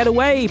trying to get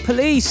away,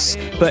 police!"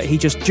 But he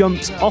just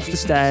jumps off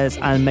the stairs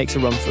and makes a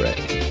run for it.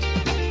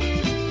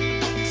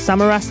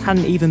 Samaras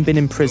hadn't even been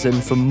in prison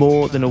for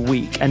more than a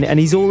week, and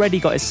he's already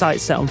got his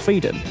sights set on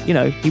freedom. You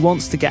know, he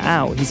wants to get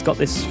out. He's got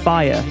this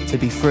fire to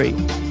be free.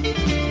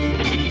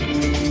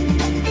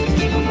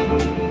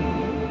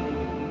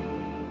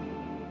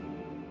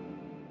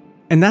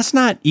 And that's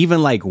not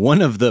even like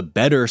one of the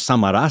better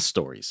Samaras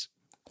stories.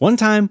 One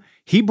time,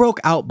 he broke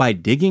out by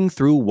digging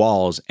through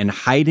walls and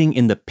hiding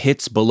in the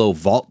pits below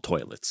vault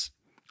toilets.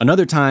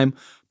 Another time,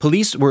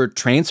 police were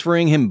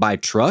transferring him by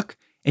truck,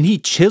 and he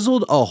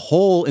chiseled a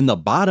hole in the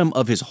bottom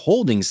of his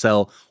holding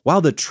cell while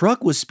the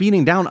truck was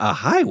speeding down a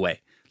highway,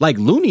 like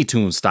Looney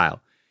Tunes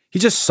style. He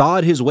just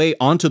sawed his way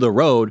onto the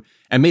road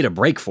and made a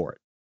break for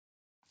it.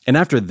 And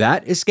after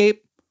that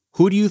escape,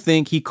 who do you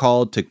think he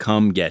called to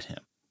come get him?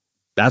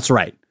 That's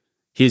right,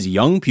 his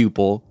young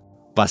pupil,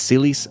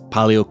 Vasilis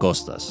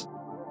Paliokostas.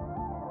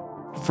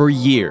 For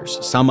years,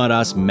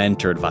 Samaras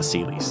mentored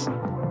Vasilis.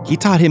 He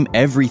taught him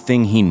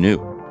everything he knew: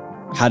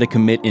 how to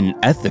commit an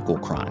ethical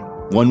crime,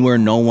 one where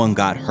no one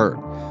got hurt,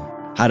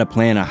 how to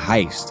plan a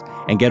heist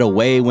and get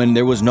away when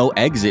there was no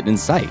exit in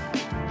sight.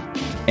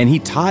 And he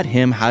taught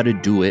him how to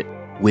do it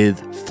with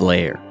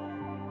flair.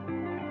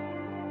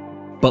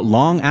 But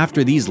long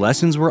after these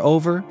lessons were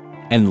over,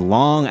 and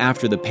long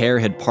after the pair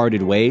had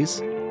parted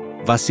ways,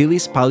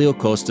 Vasilis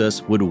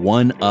Paliokostas would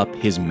one-up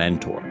his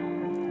mentor,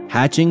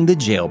 hatching the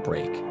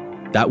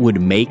jailbreak that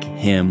would make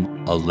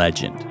him a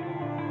legend.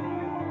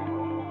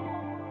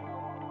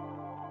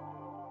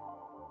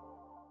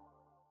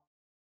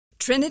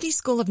 Trinity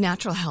School of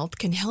Natural Health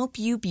can help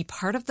you be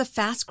part of the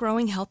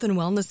fast-growing health and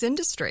wellness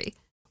industry.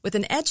 With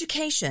an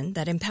education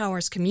that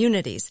empowers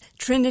communities,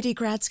 Trinity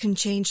grads can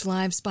change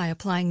lives by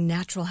applying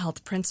natural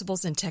health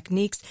principles and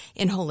techniques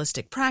in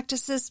holistic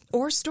practices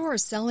or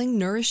stores selling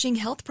nourishing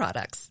health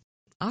products.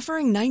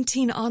 Offering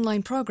 19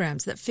 online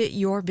programs that fit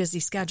your busy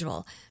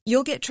schedule,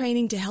 you'll get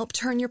training to help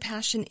turn your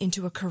passion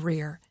into a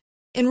career.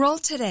 Enroll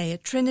today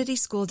at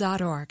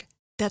trinityschool.org.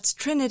 That's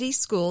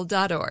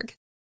trinityschool.org.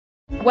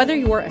 Whether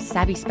you're a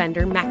savvy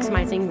spender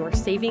maximizing your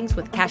savings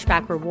with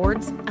cashback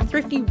rewards, a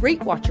thrifty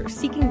rate watcher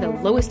seeking the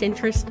lowest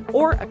interest,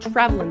 or a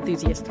travel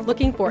enthusiast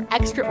looking for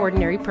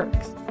extraordinary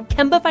perks,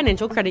 Kemba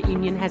Financial Credit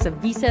Union has a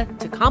visa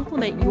to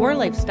complement your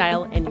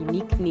lifestyle and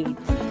unique needs.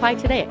 Apply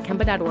today at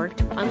Kemba.org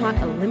to unlock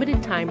a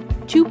limited-time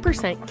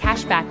 2%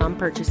 cash back on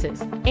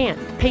purchases and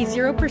pay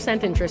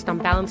 0% interest on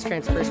balance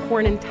transfers for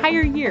an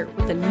entire year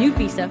with a new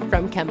visa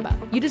from Kemba.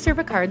 You deserve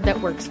a card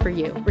that works for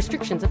you.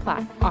 Restrictions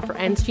apply. Offer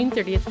ends June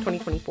 30th,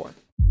 2024.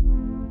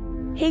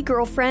 Hey,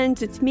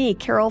 girlfriends, it's me,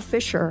 Carol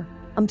Fisher.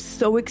 I'm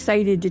so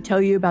excited to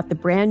tell you about the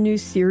brand new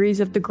series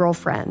of The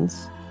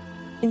Girlfriends.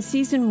 In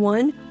season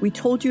 1, we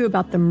told you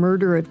about the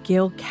murder of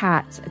Gail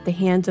Katz at the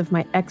hands of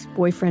my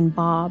ex-boyfriend,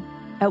 Bob.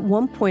 At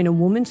one point, a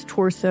woman's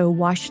torso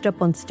washed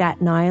up on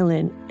Staten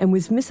Island and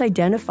was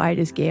misidentified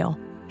as Gail.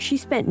 She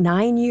spent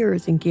 9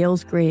 years in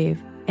Gail's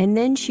grave, and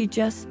then she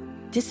just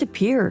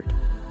disappeared.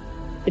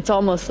 It's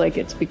almost like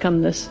it's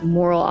become this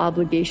moral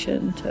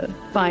obligation to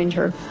find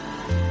her.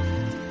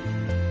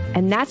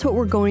 And that's what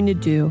we're going to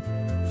do.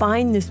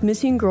 Find this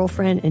missing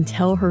girlfriend and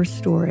tell her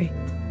story.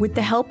 With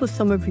the help of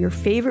some of your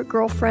favorite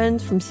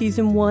girlfriends from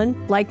season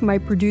 1, like my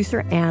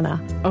producer,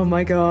 Anna. Oh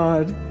my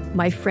God.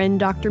 My friend,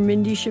 Dr.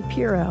 Mindy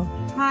Shapiro.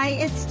 Hi,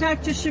 it's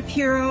Dr.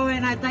 Shapiro,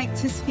 and I'd like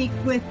to speak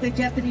with the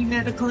deputy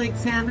medical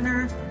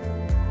examiner.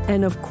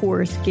 And of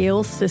course,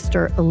 Gail's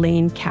sister,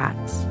 Elaine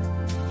Katz.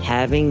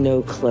 Having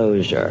no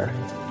closure,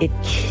 it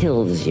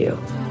kills you.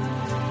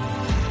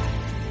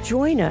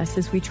 Join us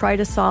as we try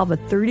to solve a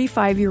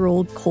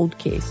 35-year-old cold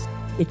case.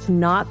 It's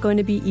not going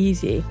to be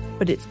easy,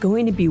 but it's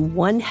going to be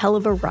one hell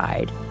of a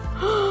ride.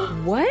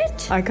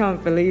 What? I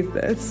can't believe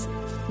this.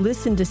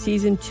 Listen to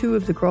season 2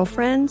 of The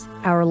Girlfriends,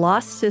 Our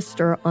Lost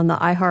Sister on the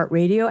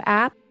iHeartRadio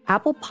app,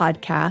 Apple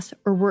Podcasts,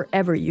 or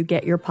wherever you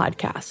get your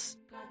podcasts.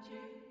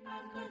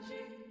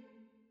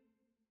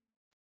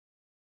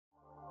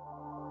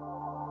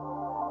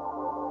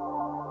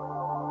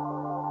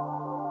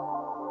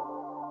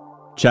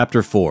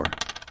 Chapter 4.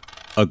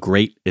 A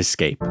Great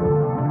Escape.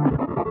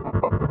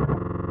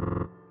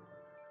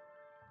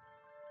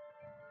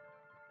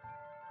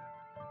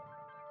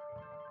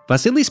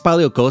 Vasilis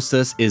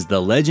Paliokostas is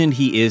the legend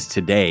he is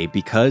today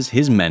because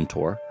his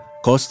mentor,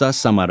 Kostas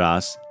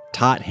Samaras,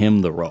 taught him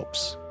the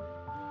ropes.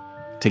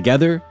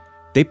 Together,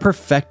 they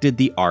perfected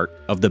the art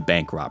of the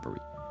bank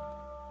robbery.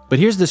 But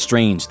here's the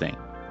strange thing.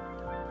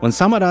 When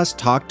Samaras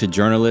talked to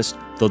journalist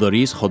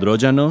Thodoris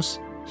Chodrogianos,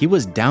 he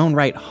was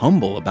downright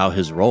humble about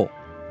his role.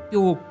 He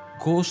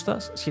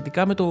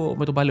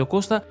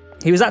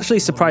was actually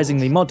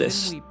surprisingly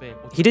modest.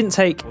 He didn't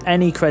take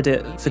any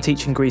credit for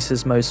teaching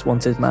Greece's most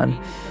wanted man.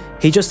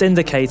 He just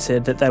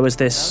indicated that there was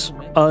this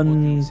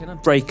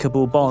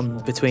unbreakable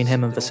bond between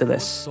him and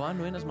Vasilis.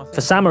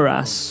 For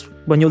Samaras,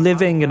 when you're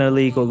living an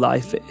illegal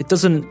life, it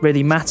doesn't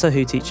really matter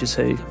who teaches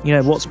who. You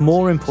know, what's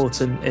more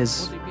important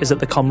is that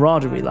the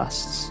camaraderie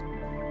lasts.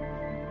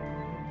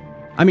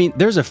 I mean,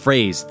 there's a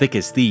phrase, thick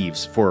as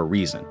thieves, for a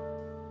reason.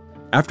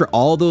 After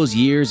all those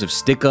years of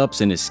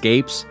stick-ups and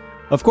escapes,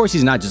 of course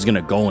he's not just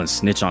gonna go and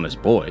snitch on his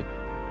boy.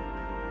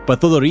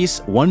 But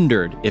Thodoris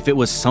wondered if it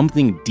was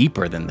something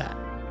deeper than that.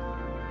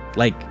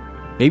 Like,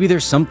 maybe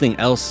there's something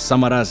else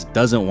Samaras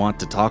doesn't want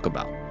to talk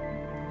about.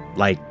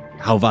 Like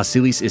how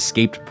Vasilis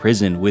escaped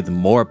prison with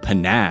more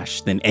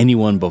panache than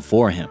anyone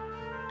before him.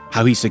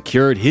 how he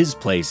secured his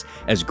place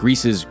as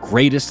Greece's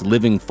greatest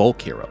living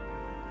folk hero.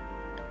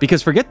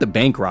 Because forget the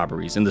bank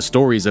robberies and the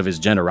stories of his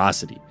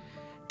generosity.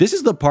 This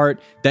is the part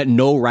that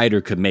no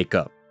writer could make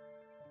up.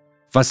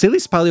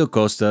 Vasilis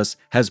Paliokostas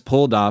has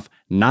pulled off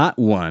not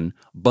one,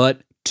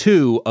 but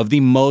two of the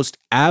most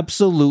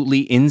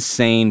absolutely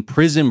insane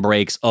prison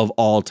breaks of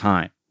all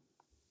time.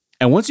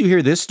 And once you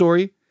hear this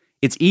story,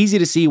 it's easy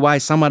to see why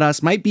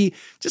Samaras might be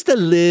just a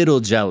little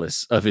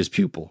jealous of his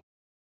pupil.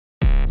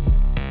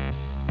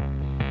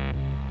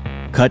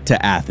 Cut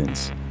to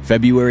Athens,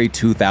 February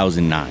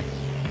 2009.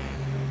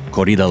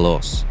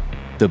 Korydallos,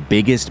 the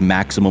biggest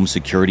maximum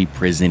security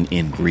prison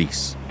in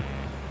Greece.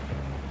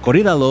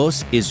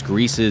 Korydallos is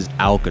Greece's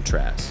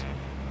Alcatraz.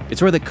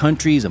 It's where the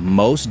country's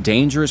most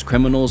dangerous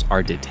criminals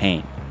are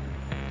detained.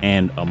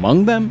 And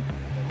among them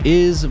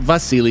is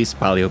Vasilis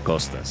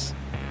Paliokostas.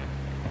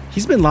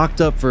 He's been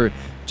locked up for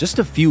just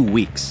a few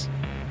weeks,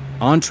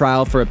 on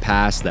trial for a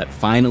past that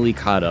finally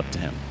caught up to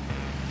him.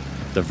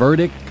 The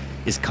verdict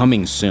is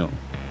coming soon,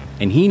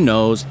 and he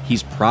knows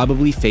he's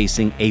probably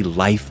facing a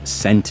life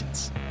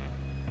sentence.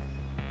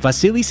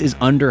 Vasilis is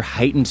under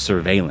heightened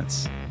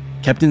surveillance,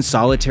 kept in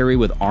solitary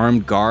with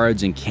armed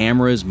guards and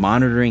cameras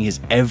monitoring his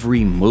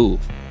every move.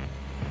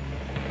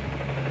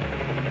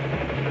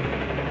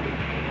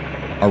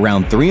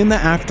 Around 3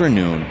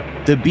 p.m,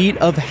 the beat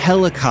of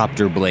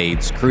helicopter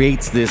blades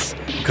creates this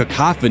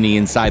cacophony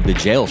inside the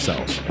jail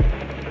cells.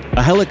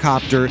 A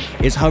helicopter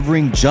is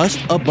hovering just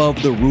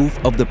above the roof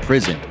of the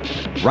prison,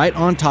 right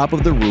on top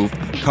of the roof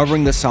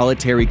covering the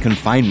solitary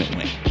confinement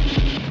wing.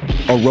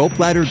 A rope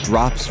ladder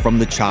drops from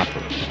the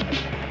chopper.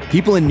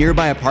 People in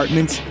nearby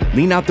apartments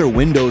lean out their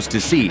windows to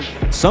see.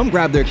 Some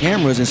grab their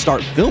cameras and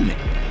start filming.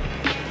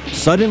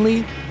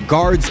 Suddenly,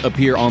 guards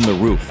appear on the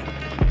roof.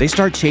 They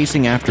start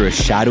chasing after a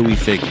shadowy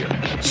figure,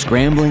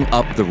 scrambling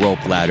up the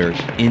rope ladder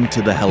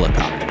into the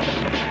helicopter.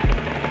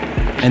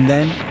 And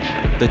then,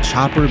 the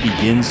chopper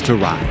begins to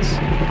rise.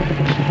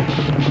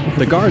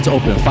 The guards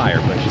open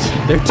fire, but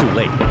they're too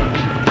late.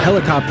 The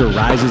helicopter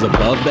rises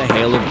above the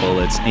hail of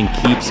bullets and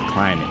keeps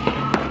climbing.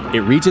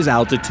 It reaches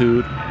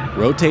altitude,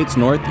 rotates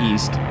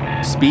northeast,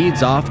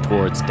 speeds off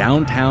towards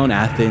downtown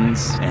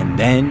Athens, and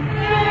then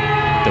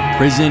the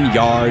prison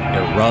yard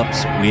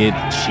erupts with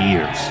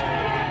cheers.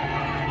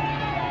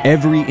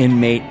 Every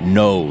inmate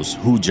knows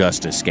who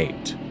just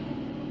escaped.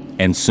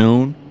 And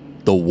soon,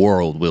 the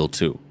world will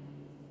too.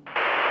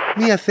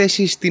 Μία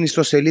θέση στην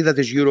ιστοσελίδα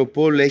της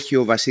Europol έχει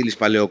ο Βασίλης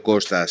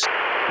Παλαιοκώστας.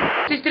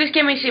 Στις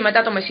 3:30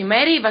 μετά το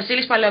μεσημέρι,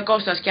 Βασίλης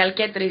Παλαιοκώστας και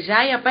Αλκέτ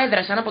Ριζάη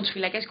απέδρασαν από τις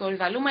φυλακές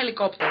Κορυδαλού με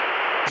ελικόπτερο.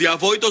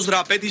 Διαβόητος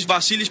δραπέτης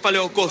Βασίλης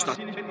Παλαιοκώστας.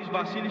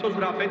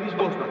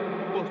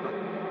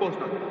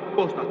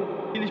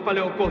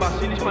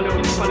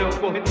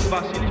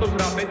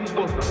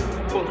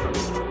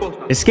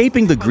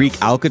 Escaping the Greek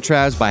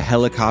Alcatraz by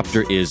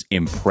helicopter is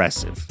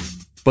impressive.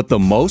 But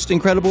the most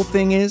incredible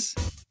thing is,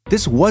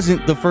 this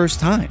wasn't the first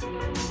time.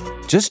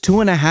 Just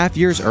 2.5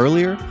 years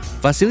earlier,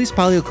 Vasilis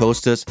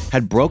Paliokostas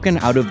had broken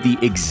out of the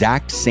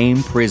exact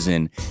same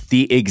prison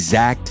the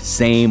exact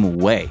same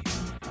way.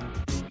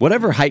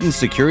 Whatever heightened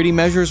security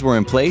measures were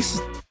in place,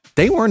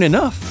 they weren't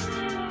enough,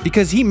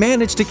 because he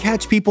managed to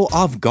catch people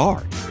off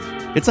guard.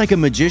 It's like a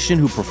magician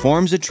who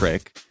performs a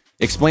trick,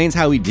 explains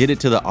how he did it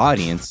to the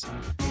audience,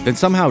 then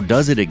somehow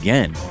does it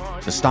again,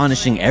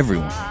 astonishing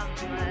everyone.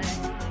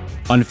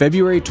 On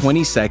February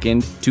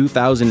 22nd,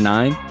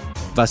 2009,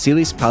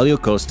 Vasilis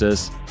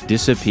Paliokostas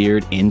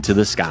disappeared into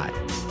the sky.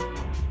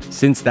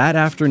 Since that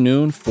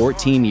afternoon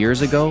 14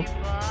 years ago,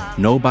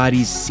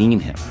 nobody's seen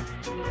him.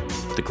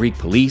 The Greek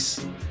police,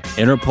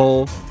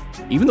 Interpol,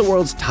 even the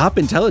world's top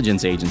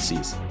intelligence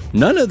agencies,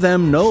 none of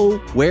them know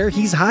where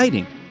he's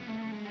hiding.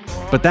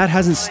 But that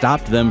hasn't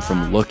stopped them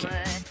from looking.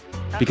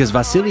 Because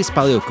Vasilis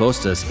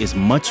Paliokostas is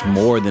much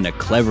more than a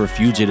clever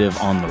fugitive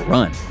on the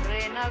run.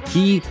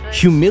 He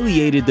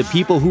humiliated the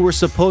people who were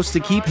supposed to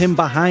keep him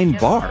behind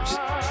bars.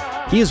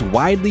 He is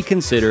widely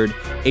considered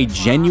a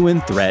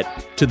genuine threat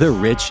to the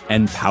rich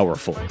and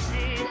powerful.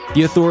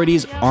 The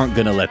authorities aren't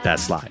gonna let that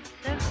slide.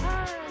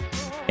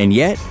 And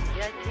yet,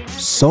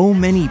 so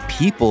many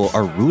people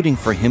are rooting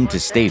for him to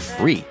stay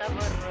free.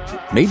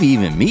 Maybe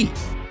even me.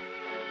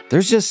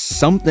 There's just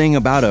something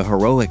about a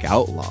heroic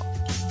outlaw,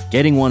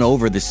 getting one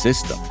over the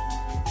system.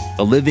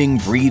 A living,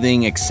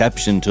 breathing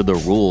exception to the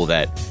rule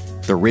that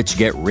the rich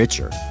get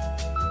richer.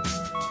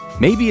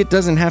 Maybe it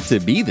doesn't have to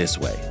be this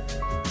way.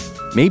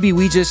 Maybe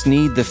we just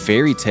need the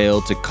fairy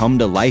tale to come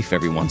to life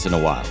every once in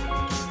a while.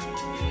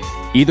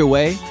 Either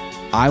way,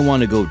 I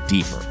want to go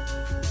deeper.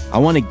 I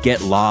want to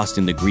get lost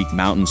in the Greek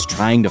mountains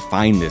trying to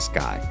find this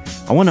guy.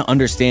 I want to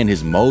understand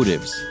his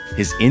motives,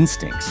 his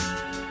instincts.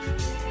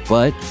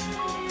 But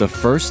the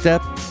first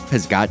step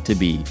has got to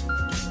be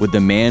with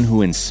the man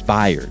who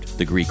inspired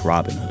the Greek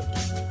Robin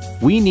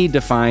Hood. We need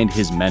to find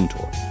his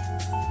mentor,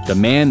 the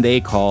man they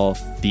call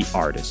the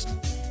artist,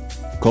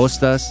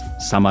 Kostas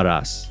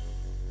Samaras.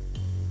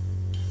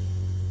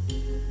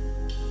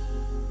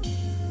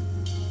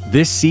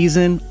 This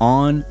season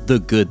on The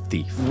Good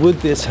Thief. Would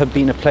this have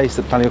been a place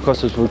that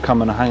Paleokostas would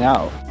come and hang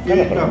out?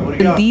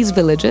 In these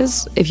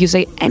villages, if you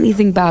say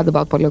anything bad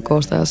about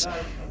Paleokostas,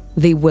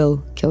 they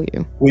will kill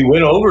you. We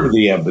went over to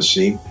the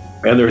embassy,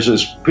 and there's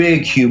this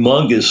big,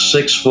 humongous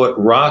 6-foot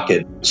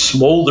rocket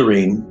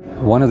smoldering.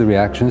 One of the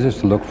reactions is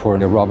to look for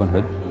a Robin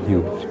Hood.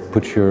 You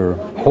put your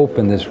hope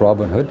in this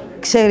Robin Hood.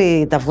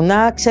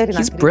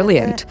 He's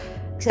brilliant,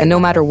 and no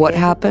matter what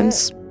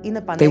happens,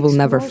 they will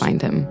never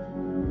find him.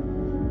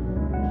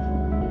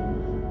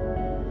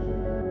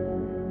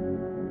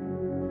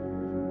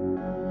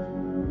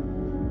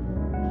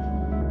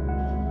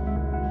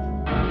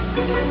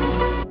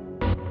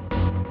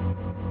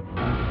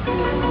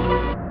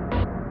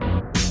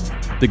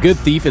 The Good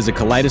Thief is a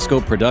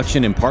Kaleidoscope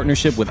production in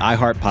partnership with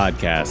iHeart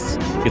Podcasts.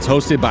 It's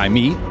hosted by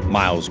me,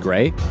 Miles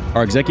Gray.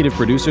 Our executive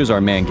producers are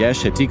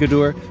Mangesh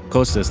Hetikadur,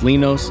 Kostas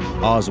Linos,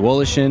 Oz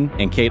Wolishin,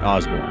 and Kate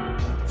Osborne.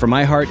 From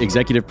iHeart,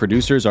 executive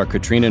producers are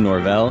Katrina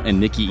Norvell and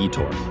Nikki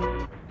Etor.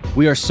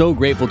 We are so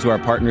grateful to our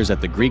partners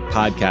at the Greek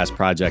Podcast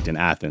Project in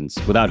Athens,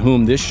 without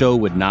whom this show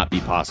would not be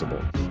possible.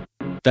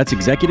 That's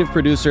executive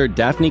producer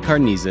Daphne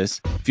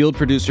Karnizis, field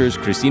producers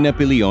Christina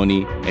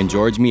Pilioni and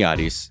George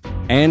Miaris,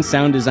 and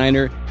sound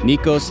designer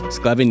Nikos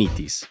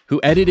Sklavenitis, who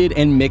edited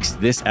and mixed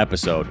this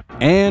episode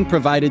and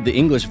provided the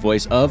English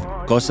voice of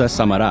Kostas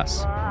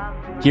Samaras.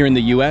 Here in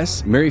the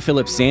US, Mary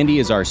Phillips Sandy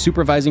is our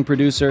supervising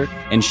producer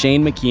and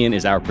Shane McKeon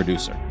is our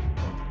producer.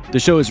 The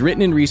show is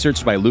written and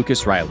researched by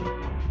Lucas Riley.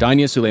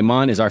 Danya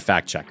Suleiman is our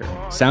fact checker.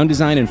 Sound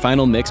design and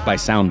final mix by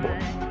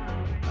Soundboard.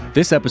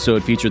 This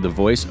episode featured the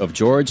voice of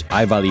George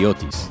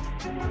Ivaliotis.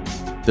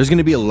 There's going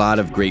to be a lot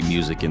of great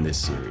music in this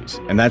series,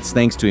 and that's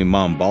thanks to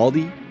Imam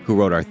Baldi, who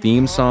wrote our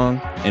theme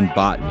song, and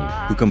Botany,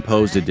 who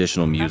composed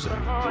additional music.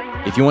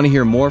 If you want to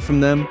hear more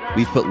from them,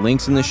 we've put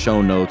links in the show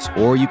notes,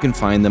 or you can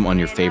find them on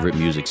your favorite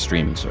music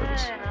streaming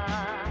service.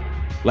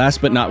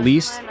 Last but not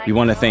least, we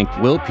want to thank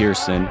Will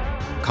Pearson,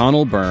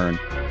 Connell Byrne,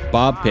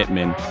 Bob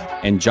Pittman,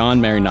 and John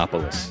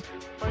Marinopoulos.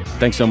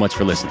 Thanks so much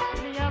for listening.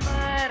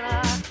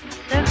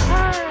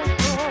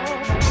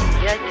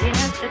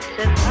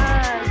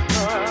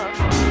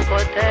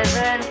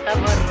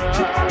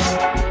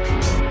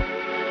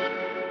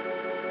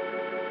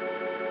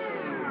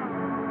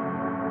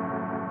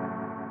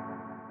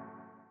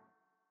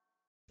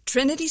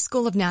 Trinity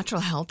School of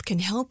Natural Health can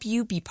help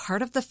you be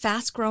part of the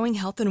fast-growing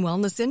health and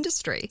wellness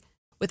industry.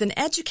 With an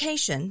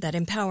education that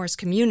empowers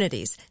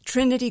communities,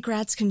 Trinity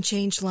grads can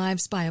change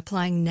lives by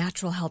applying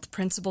natural health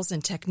principles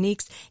and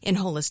techniques in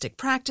holistic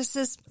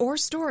practices or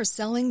stores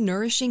selling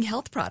nourishing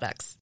health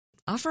products.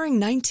 Offering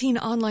 19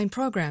 online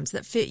programs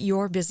that fit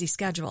your busy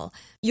schedule,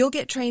 you'll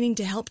get training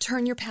to help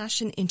turn your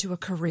passion into a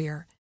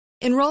career.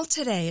 Enroll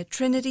today at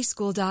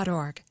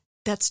trinityschool.org.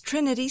 That's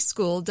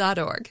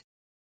trinityschool.org.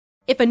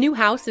 If a new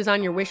house is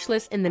on your wish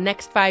list in the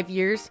next 5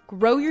 years,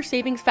 grow your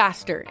savings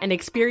faster and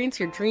experience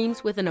your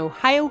dreams with an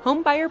Ohio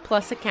Homebuyer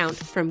Plus account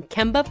from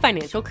Kemba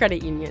Financial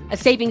Credit Union. A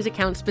savings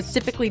account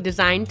specifically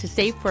designed to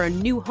save for a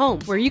new home,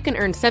 where you can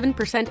earn 7%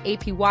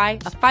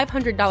 APY,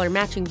 a $500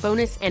 matching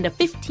bonus, and a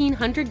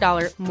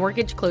 $1,500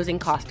 mortgage closing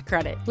cost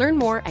credit. Learn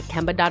more at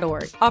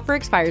Kemba.org. Offer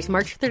expires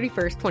March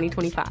 31st,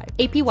 2025.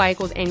 APY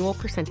equals annual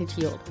percentage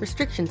yield.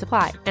 Restrictions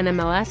apply.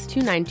 NMLS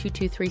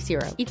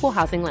 292230. Equal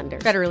housing lender.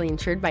 Federally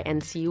insured by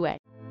NCUA.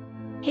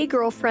 Hey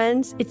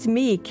girlfriends, it's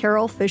me,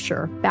 Carol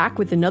Fisher, back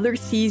with another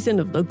season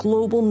of the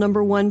global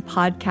 #1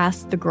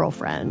 podcast, The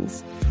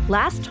Girlfriends.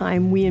 Last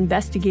time, we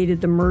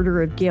investigated the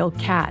murder of Gail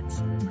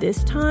Katz.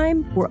 This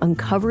time, we're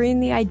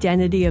uncovering the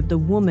identity of the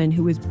woman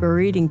who was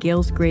buried in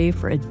Gail's grave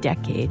for a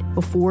decade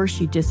before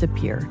she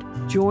disappeared.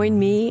 Join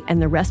me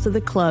and the rest of the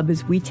club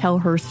as we tell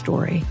her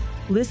story.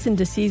 Listen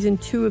to Season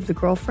 2 of The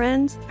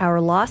Girlfriends, Our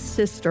Lost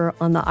Sister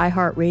on the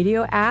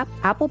iHeartRadio app,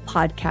 Apple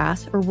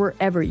Podcasts, or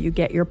wherever you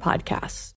get your podcasts.